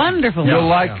movie. Wonderful. You'll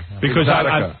like because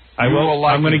Exotica.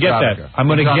 I'm going to get that. I'm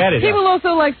going to get it. He will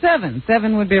also like 7.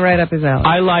 7 would be right up his alley.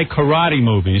 I like karate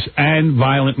movies and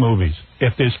violent movies.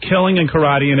 If there's killing and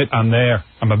karate in it, I'm there.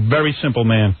 I'm a very simple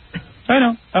man. I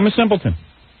know. I'm a simpleton.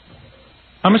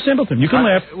 I'm a simpleton. You can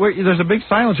laugh. There's a big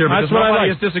silence here because nobody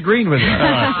is disagreeing with me.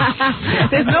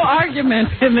 There's no argument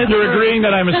in this. You're agreeing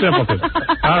that I'm a simpleton.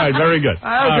 All right, very good.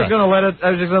 I was just going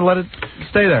to let it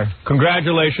stay there.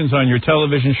 Congratulations on your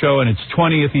television show and its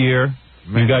 20th year.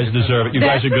 You guys deserve it. You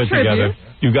guys are good together.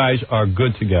 You guys are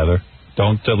good together.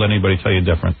 Don't let anybody tell you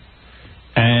different.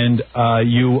 And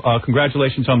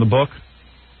congratulations on the book.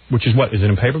 Which is what? Is it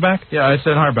in paperback? Yeah, it's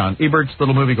in hardbound. Ebert's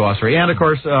Little Movie Glossary. And, of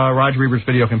course, Roger Ebert's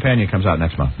Video Companion comes out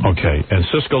next month. Okay. And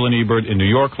Siskel and Ebert in New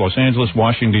York, Los Angeles,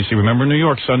 Washington, D.C. Remember, New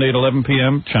York, Sunday at 11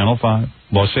 p.m., Channel 5.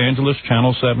 Los Angeles,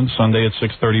 Channel 7, Sunday at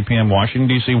 6:30 p.m. Washington,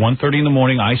 D.C., 1:30 in the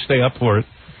morning. I stay up for it.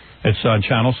 It's on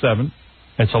Channel 7.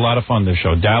 It's a lot of fun, this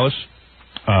show. Dallas,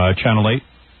 Channel 8,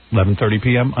 11:30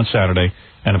 p.m. on Saturday.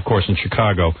 And, of course, in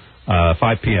Chicago, 5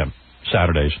 p.m.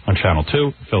 Saturdays on Channel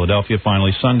 2. Philadelphia,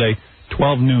 finally, Sunday,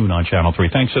 12 noon on Channel 3.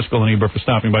 Thanks, Siskel and Ebert, for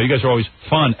stopping by. You guys are always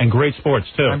fun and great sports,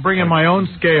 too. I'm bringing my own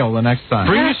scale the next time.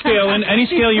 Bring your scale in, any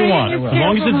scale you want. As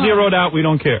long as it's zeroed out, we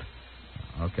don't care.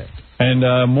 Okay. And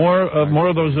more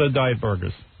of those diet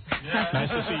burgers. Yeah. Nice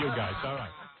to see you guys. All right.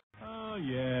 Oh,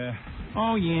 yeah.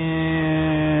 Oh,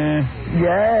 yeah.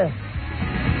 Yeah.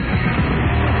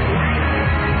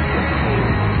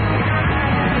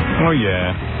 Oh,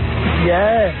 yeah.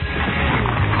 Yeah.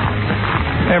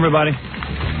 Hey, everybody.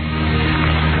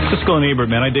 Siskel and Ebert,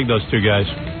 man, I dig those two guys.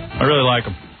 I really like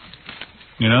them.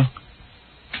 You know?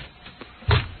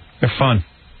 They're fun.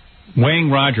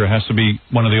 Weighing Roger has to be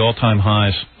one of the all-time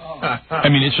highs. I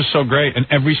mean, it's just so great. And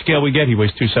every scale we get, he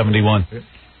weighs 271.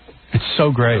 It's so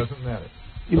great. Doesn't matter.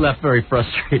 He left very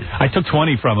frustrated. I took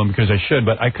 20 from him because I should,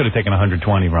 but I could have taken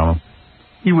 120 from him.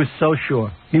 He was so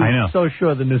sure. He was I know. so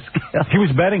sure of the new scale. He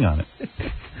was betting on it.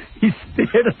 He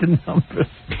stared at the numbers.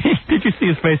 Did you see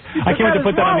his face? I can't wait to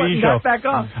put that on the E! Show. Back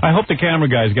up. I hope the camera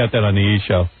guys got that on the E!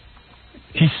 Show.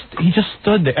 He just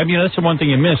stood there. I mean, that's the one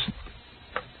thing you miss.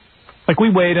 Like,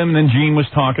 we weighed him, and then Gene was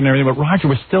talking and everything, but Roger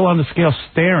was still on the scale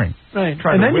staring. Right.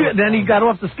 And then he got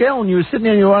off the scale, and you were sitting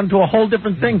there, and you were on to a whole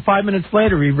different thing. 5 minutes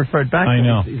later, he referred back to I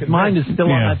know. His mind is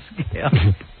still on that scale.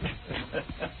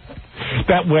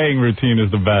 That weighing routine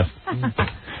is the best.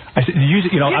 I said, on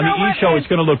the E! Show, it's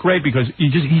going to look great because he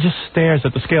just stares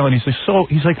at the scale, and he's like,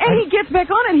 and he gets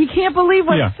back on it. He can't believe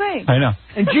what he's saying. I know.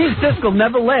 And Gene Siskel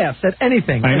never laughs at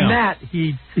anything. I know. And that,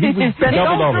 he was It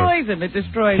doubled over. destroys him. It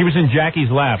destroys He him. was in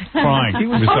Jackie's lap, crying. He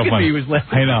was so hugging funny. me. He was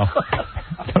laughing. I know.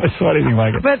 Never saw anything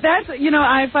like it. But that's,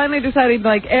 I finally decided,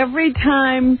 like, every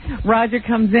time Roger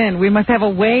comes in, we must have a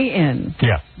weigh-in.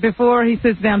 Yeah. Before he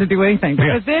sits down to do anything.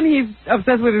 Because then he's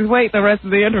obsessed with his weight the rest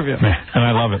of the interview. And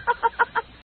I love it.